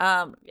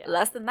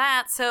 Less than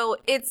that. So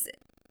it's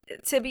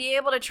to be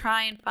able to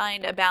try and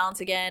find a balance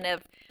again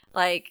of,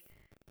 like,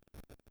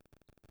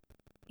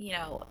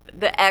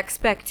 the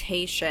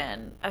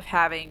expectation of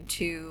having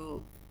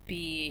to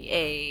be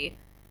a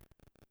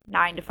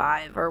 9 to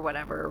 5 or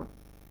whatever,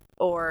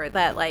 or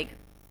that, like,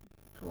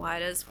 why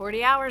does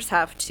 40 hours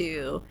have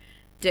to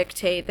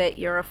dictate that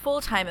you're a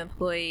full-time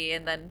employee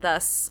and then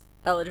thus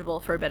eligible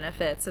for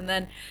benefits? And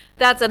then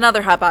that's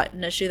another hot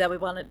button issue that we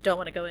don't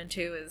want to go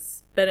into, is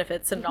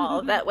benefits and all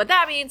of that, what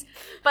that means.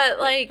 But,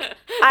 like,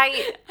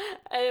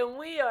 and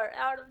we are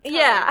out of time.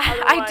 Yeah,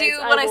 I do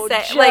want to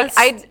say, like,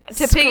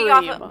 to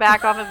piggyback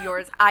back off of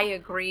yours, I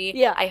agree.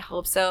 Yeah. I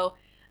hope so.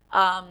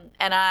 But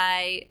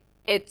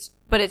it's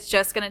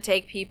just going to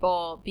take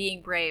people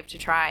being brave to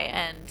try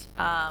and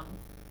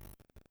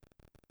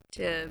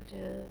to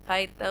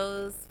fight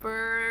those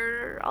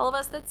for all of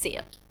us that see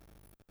it.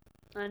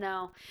 I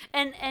know.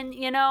 And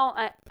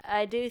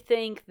I do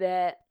think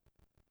that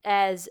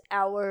as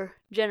our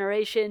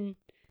generation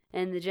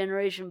and the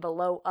generation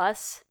below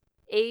us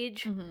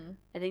age,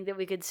 I think that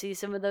we could see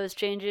some of those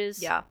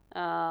changes. Yeah.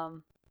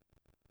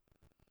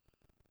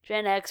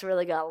 Gen X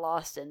really got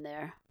lost in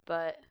there,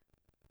 but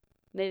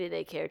maybe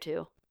they care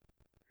too.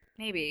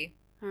 Maybe.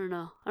 I don't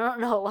know. I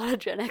don't know a lot of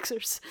Gen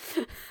Xers.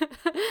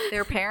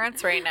 They're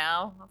parents right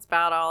now. That's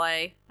about all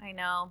I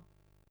know.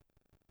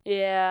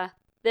 Yeah.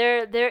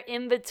 They're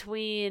in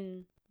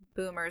between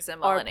boomers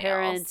and millennials. Our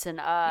parents and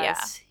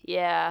us.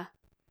 Yeah.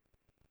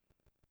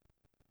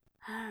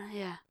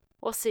 Yeah.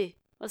 We'll see.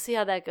 We'll see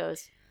how that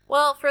goes.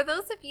 Well, for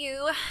those of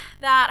you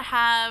that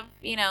have,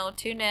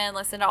 tuned in,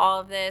 listened to all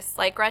of this,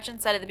 like Gretchen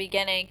said at the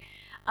beginning,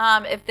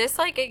 if this,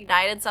 like,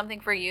 ignited something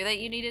for you that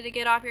you needed to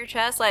get off your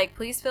chest, like,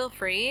 please feel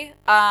free.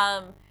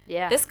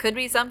 Yeah. This could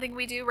be something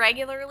we do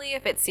regularly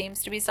if it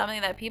seems to be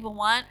something that people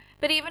want.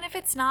 But even if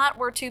it's not,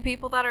 we're two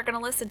people that are going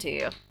to listen to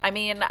you. I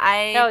mean,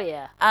 Hell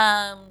yeah.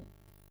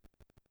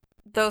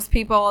 Those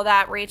people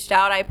that reached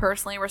out, I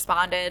personally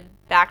responded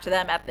back to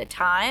them at the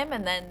time,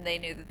 and then they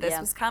knew that this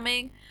was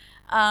coming.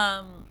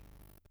 Thank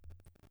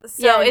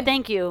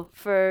you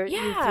for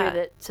you three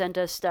that sent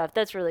us stuff.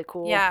 That's really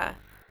cool. Yeah.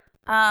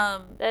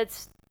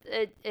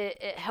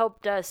 It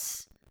helped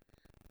us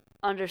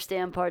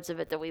understand parts of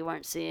it that we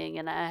weren't seeing,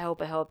 and I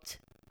hope it helped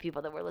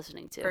people that we're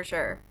listening to. For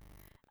sure.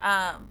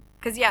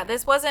 Because,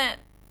 this wasn't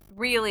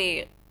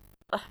really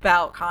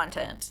about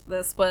content.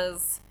 This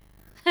was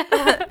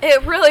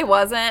it really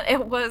wasn't.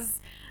 It was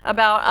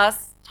about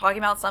us talking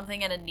about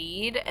something in a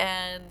need,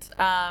 and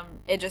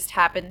it just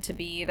happened to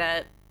be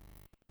that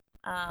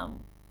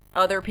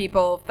other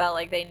people felt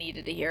like they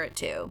needed to hear it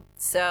too.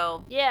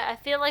 So yeah,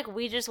 I feel like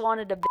we just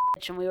wanted to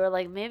bitch, and we were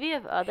like, maybe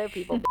if other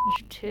people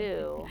bitch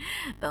too.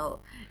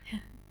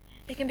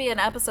 It can be an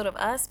episode of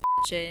us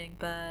bitching,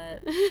 but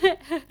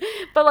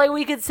but like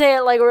we could say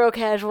it like real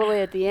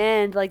casually at the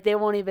end, like they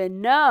won't even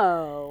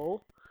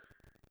know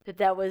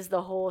that was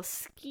the whole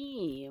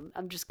scheme.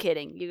 I'm just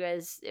kidding, you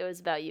guys. It was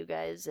about you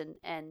guys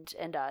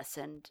and us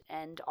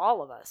and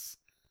all of us.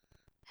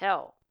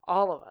 Hell,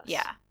 all of us.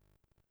 Yeah,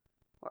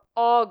 we're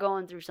all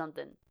going through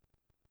something.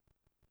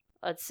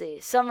 Let's see.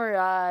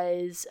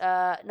 Summarize.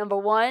 Number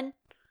 1,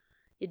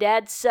 your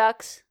dad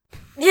sucks.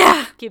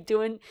 Yeah. keep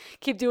doing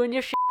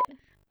your shit.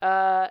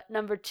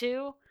 Number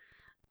 2,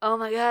 oh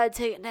my god,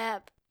 take a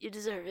nap. You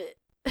deserve it.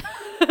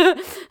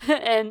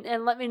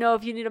 and let me know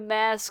if you need a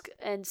mask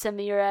and send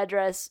me your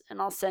address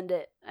and I'll send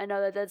it. I know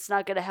that that's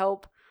not going to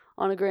help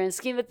on a grand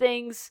scheme of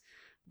things,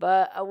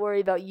 but I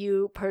worry about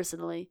you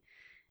personally.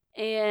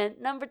 And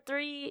number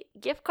 3,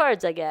 gift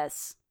cards, I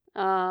guess.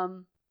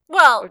 Well,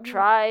 or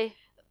try.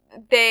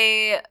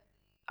 They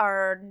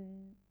are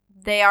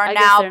I guess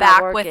now they're not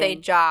back with a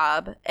working.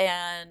 job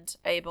and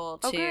able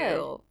to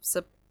good.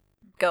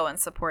 go and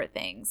support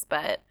things.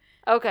 But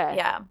Okay.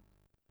 yeah.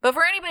 But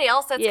for anybody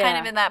else that's kind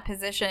of Yeah. in that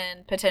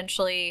position,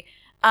 potentially,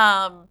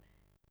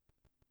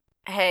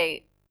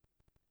 hey,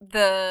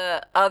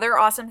 the other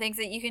awesome things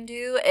that you can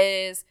do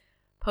is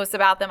post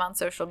about them on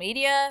social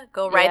media.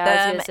 Go write Yeah, I was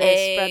them gonna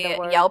say, spread the a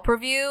word. Yelp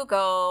review.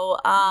 Go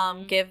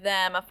give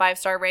them a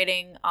 5-star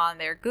rating on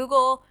their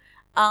Google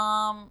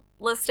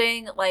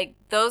listing. Like,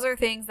 those are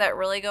things that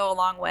really go a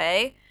long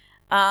way.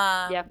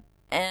 Yep.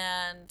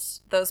 And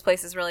those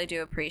places really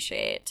do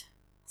appreciate.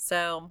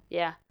 So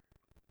Yeah.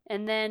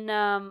 And then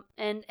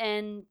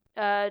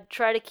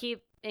try to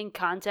keep in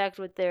contact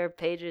with their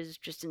pages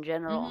just in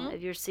general. Mhm.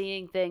 If you're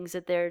seeing things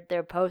that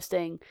they're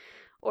posting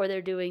or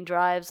they're doing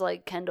drives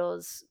like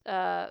Kendall's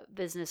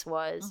business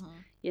was,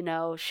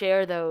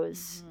 share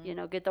those,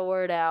 get the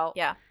word out.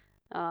 yeah.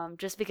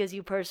 Just because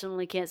you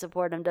personally can't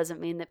support them doesn't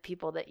mean that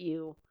people that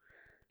you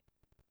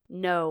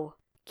know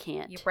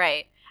can't. You're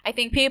right. I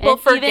think people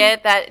And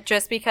forget that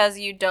just because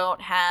you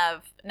don't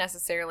have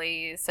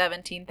necessarily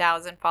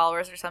 17,000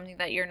 followers or something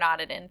that you're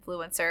not an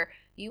influencer.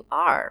 You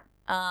are.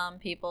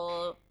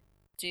 People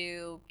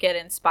do get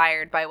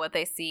inspired by what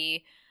they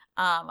see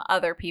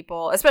other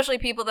people, especially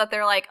people that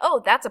they're like,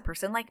 oh, that's a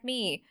person like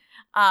me.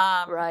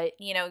 Right.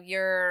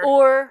 You're...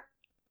 Or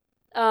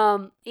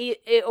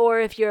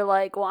if you're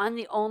like, well, I'm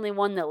the only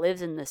one that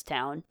lives in this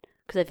town,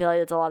 because I feel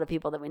like it's a lot of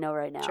people that we know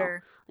right now.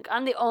 Sure. Like,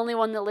 I'm the only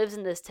one that lives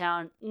in this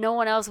town. No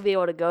one else will be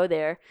able to go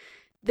there.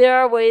 There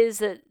are ways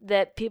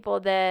that people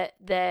that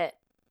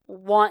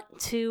want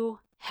to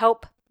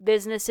help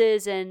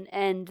businesses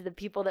and the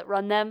people that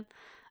run them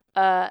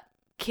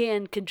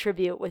can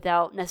contribute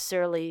without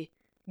necessarily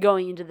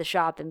going into the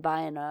shop and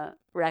buying a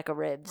rack of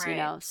ribs,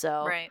 Right.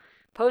 So Right.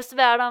 post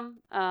about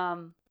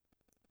them.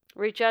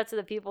 Reach out to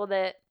the people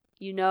that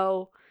you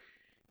know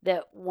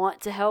that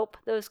want to help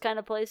those kind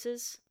of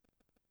places.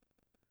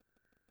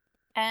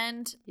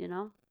 And, You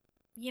know?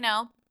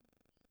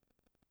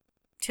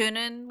 tune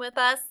in with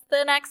us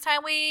the next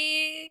time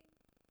we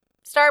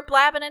start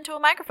blabbing into a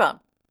microphone.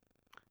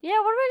 Yeah,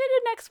 what are we going to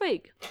do next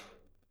week?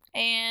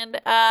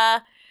 And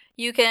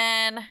you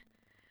can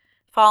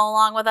follow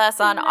along with us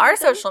on our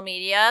social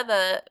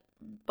media,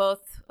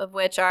 both of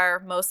which are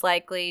Most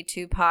Likely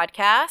to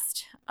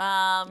Podcast.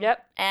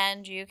 Yep.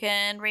 And you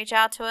can reach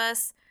out to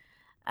us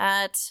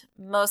at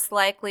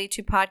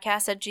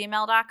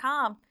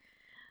mostlikelytopodcast@gmail.com.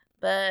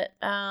 But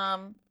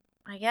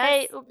I guess...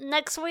 Hey,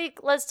 next week,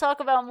 let's talk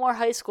about more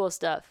high school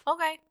stuff.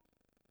 Okay.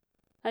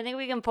 I think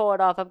we can pull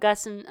it off. I got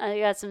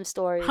some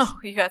stories. Oh,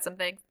 you got some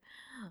things.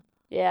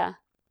 Yeah.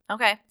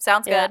 Okay,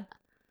 sounds Yeah. good.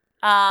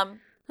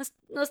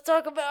 Let's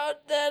talk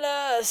about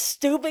that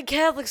stupid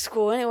Catholic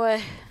school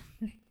anyway.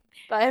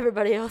 Bye,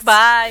 everybody else.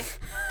 Bye.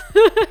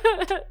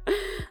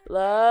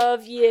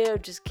 Love you.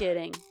 Just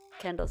kidding.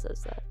 Kendall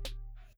says that.